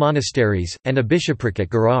 some monasteries, and a bishopric at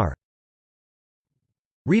Gerar.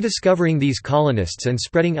 Rediscovering these colonists and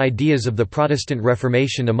spreading ideas of the Protestant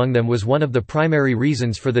Reformation among them was one of the primary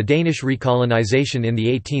reasons for the Danish recolonization in the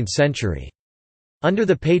 18th century. Under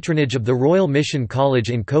the patronage of the Royal Mission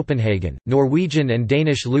College in Copenhagen, Norwegian and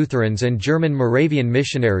Danish Lutherans and German Moravian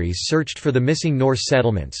missionaries searched for the missing Norse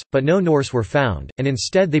settlements, but no Norse were found, and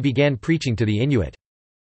instead they began preaching to the Inuit.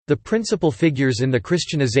 The principal figures in the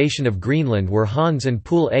Christianization of Greenland were Hans and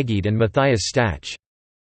Poul Egede and Matthias Stach.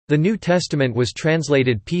 The New Testament was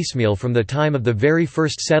translated piecemeal from the time of the very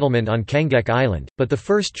first settlement on Kangek Island, but the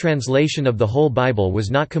first translation of the whole Bible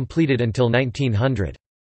was not completed until 1900.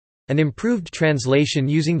 An improved translation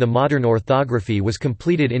using the modern orthography was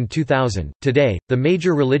completed in 2000. Today, the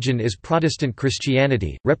major religion is Protestant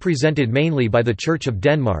Christianity, represented mainly by the Church of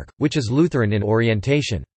Denmark, which is Lutheran in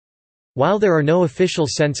orientation. While there are no official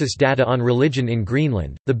census data on religion in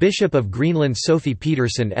Greenland, the Bishop of Greenland Sophie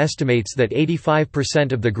Petersen estimates that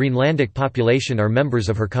 85% of the Greenlandic population are members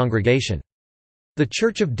of her congregation. The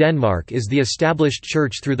Church of Denmark is the established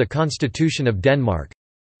church through the Constitution of Denmark.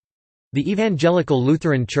 The Evangelical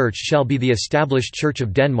Lutheran Church shall be the established Church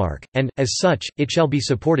of Denmark, and, as such, it shall be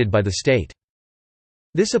supported by the state.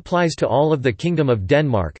 This applies to all of the Kingdom of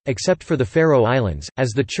Denmark, except for the Faroe Islands, as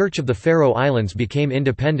the Church of the Faroe Islands became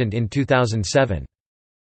independent in 2007.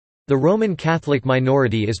 The Roman Catholic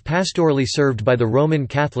minority is pastorally served by the Roman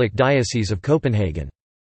Catholic Diocese of Copenhagen.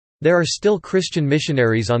 There are still Christian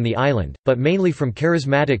missionaries on the island, but mainly from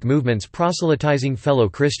charismatic movements proselytizing fellow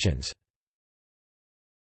Christians.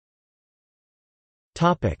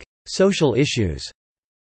 Social issues.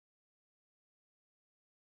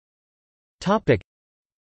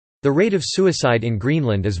 The rate of suicide in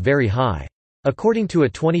Greenland is very high. According to a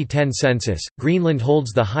 2010 census, Greenland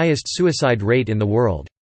holds the highest suicide rate in the world.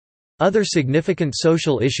 Other significant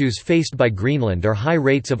social issues faced by Greenland are high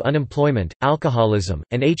rates of unemployment, alcoholism,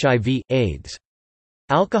 and HIV/AIDS.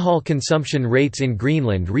 Alcohol consumption rates in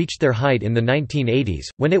Greenland reached their height in the 1980s,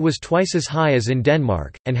 when it was twice as high as in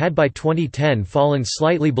Denmark, and had by 2010 fallen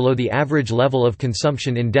slightly below the average level of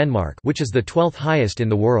consumption in Denmark, which is the 12th highest in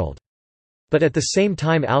the world. But at the same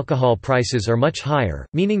time alcohol prices are much higher,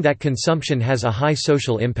 meaning that consumption has a high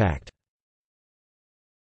social impact.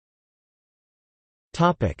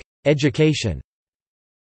 Education.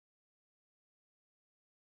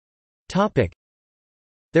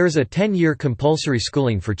 There is a 10-year compulsory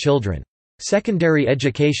schooling for children. Secondary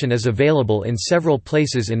education is available in several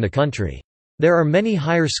places in the country. There are many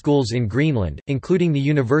higher schools in Greenland, including the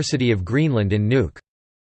University of Greenland in Nuuk.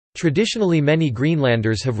 Traditionally, many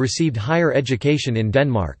Greenlanders have received higher education in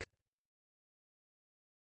Denmark.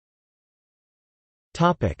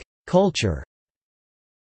 Culture.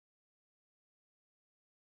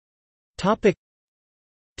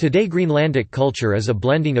 Today Greenlandic culture is a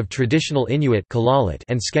blending of traditional Inuit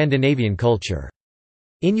and Scandinavian culture.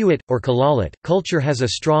 Inuit, or Kalalit, culture has a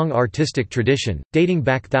strong artistic tradition, dating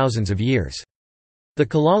back thousands of years. The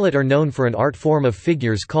Kalalit are known for an art form of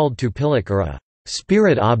figures called tupilak, or a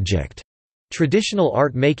spirit object. Traditional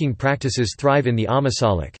art-making practices thrive in the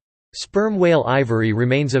Amisalak. Sperm whale ivory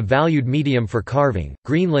remains a valued medium for carving.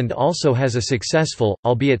 Greenland also has a successful,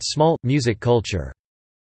 albeit small, music culture.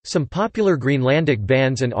 Some popular Greenlandic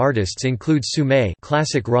bands and artists include Sume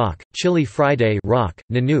classic rock, Chili Friday rock,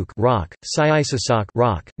 Nanook rock, Siasasak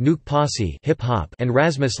rock, Nuuk Posse hip hop, and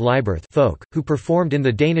Rasmus Leiberth folk, who performed in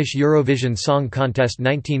the Danish Eurovision Song Contest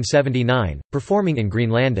 1979, performing in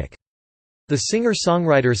Greenlandic. The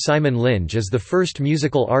singer-songwriter Simon Linge is the first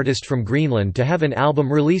musical artist from Greenland to have an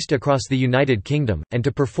album released across the United Kingdom, and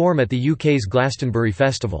to perform at the UK's Glastonbury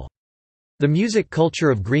Festival. The music culture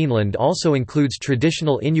of Greenland also includes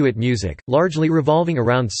traditional Inuit music, largely revolving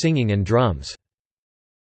around singing and drums.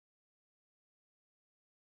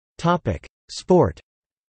 Sport.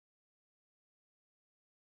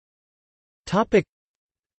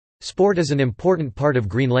 Sport is an important part of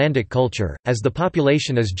Greenlandic culture, as the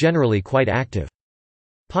population is generally quite active.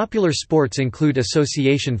 Popular sports include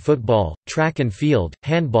association football, track and field,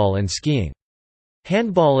 handball and skiing.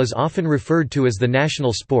 Handball is often referred to as the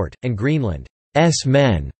national sport, and Greenland's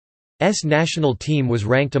men's national team was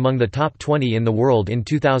ranked among the top 20 in the world in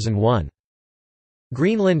 2001.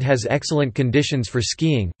 Greenland has excellent conditions for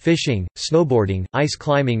skiing, fishing, snowboarding, ice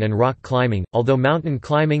climbing and rock climbing, although mountain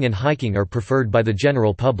climbing and hiking are preferred by the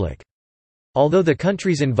general public. Although the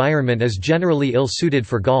country's environment is generally ill-suited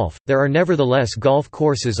for golf, there are nevertheless golf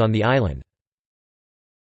courses on the island.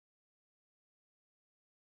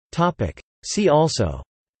 See also: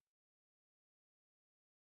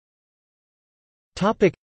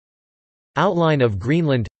 Outline of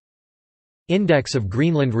Greenland, Index of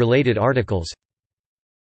Greenland-related articles.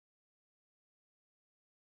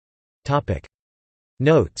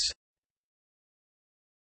 Notes.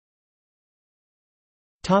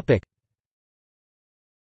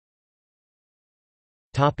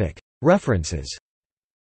 References.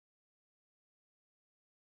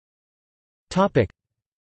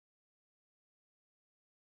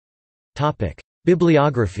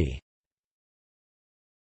 Bibliography.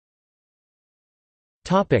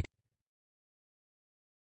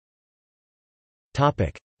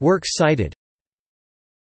 Works cited.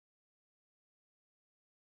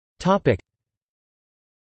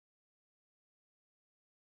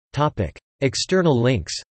 External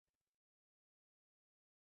links.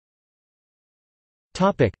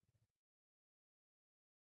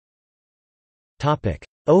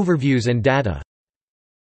 Overviews and data.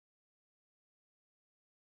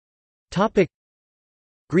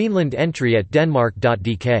 Greenland entry at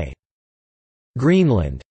denmark.dk.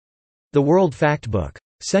 Greenland. The World Factbook.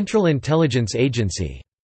 Central Intelligence Agency.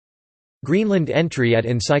 Greenland entry at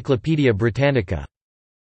Encyclopædia Britannica.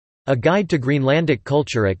 A Guide to Greenlandic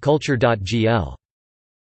Culture at culture.gl.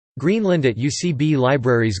 Greenland at UCB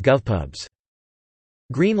Libraries GovPubs.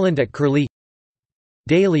 Greenland at Curlie.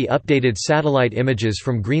 Daily updated satellite images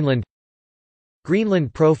from Greenland.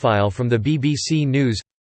 Greenland profile from the BBC News.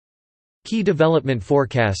 Key development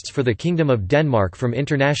forecasts for the Kingdom of Denmark from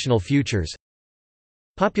International Futures.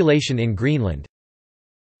 Population in Greenland.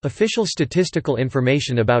 Official statistical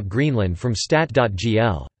information about Greenland from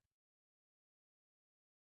stat.gl.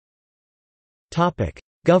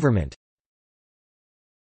 Government.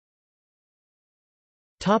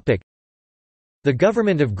 The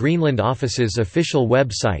Government of Greenland Office's official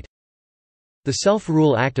website. The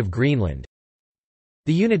Self-Rule Act of Greenland.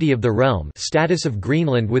 The Unity of the Realm status of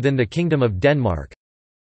Greenland within the Kingdom of Denmark.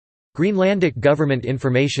 Greenlandic Government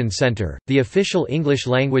Information Centre, the official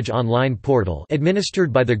English-language online portal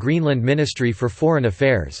administered by the Greenland Ministry for Foreign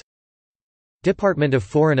Affairs. Department of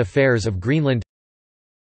Foreign Affairs of Greenland.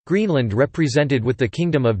 Greenland represented with the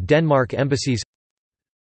Kingdom of Denmark embassies.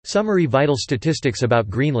 Summary vital statistics about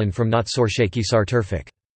Greenland from Natsorshaky Sarterfik.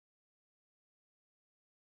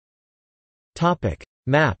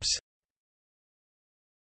 Maps.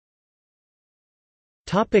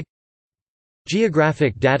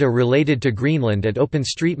 Geographic data related to Greenland at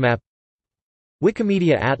OpenStreetMap.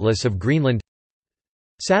 Wikimedia Atlas of Greenland.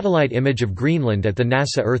 Satellite image of Greenland at the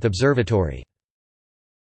NASA Earth Observatory.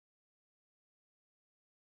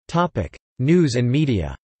 News and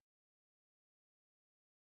media.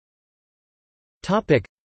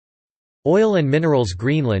 Oil and minerals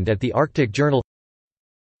Greenland at the Arctic Journal.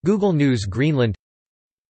 Google News Greenland.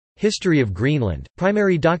 History of Greenland,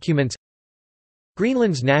 primary documents.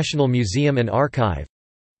 Greenland's National Museum and Archive.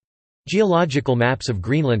 Geological maps of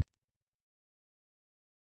Greenland.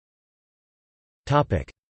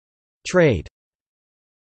 Trade.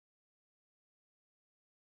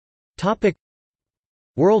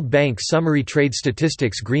 World Bank Summary Trade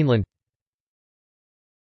Statistics Greenland.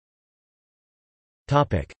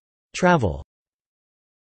 Travel.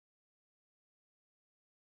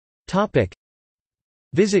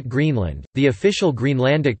 Visit Greenland, the official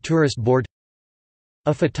Greenlandic Tourist Board.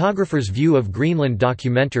 A Photographer's View of Greenland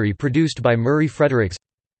documentary produced by Murray Fredericks.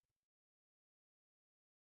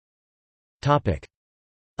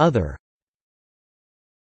 Other.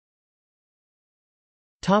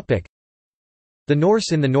 The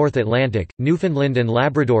Norse in the North Atlantic, Newfoundland and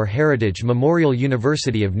Labrador Heritage Memorial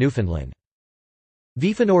University of Newfoundland.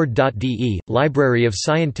 Vifanord.de, Library of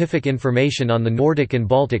Scientific Information on the Nordic and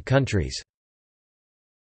Baltic countries.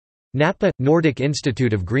 NAPA – Nordic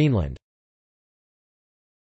Institute of Greenland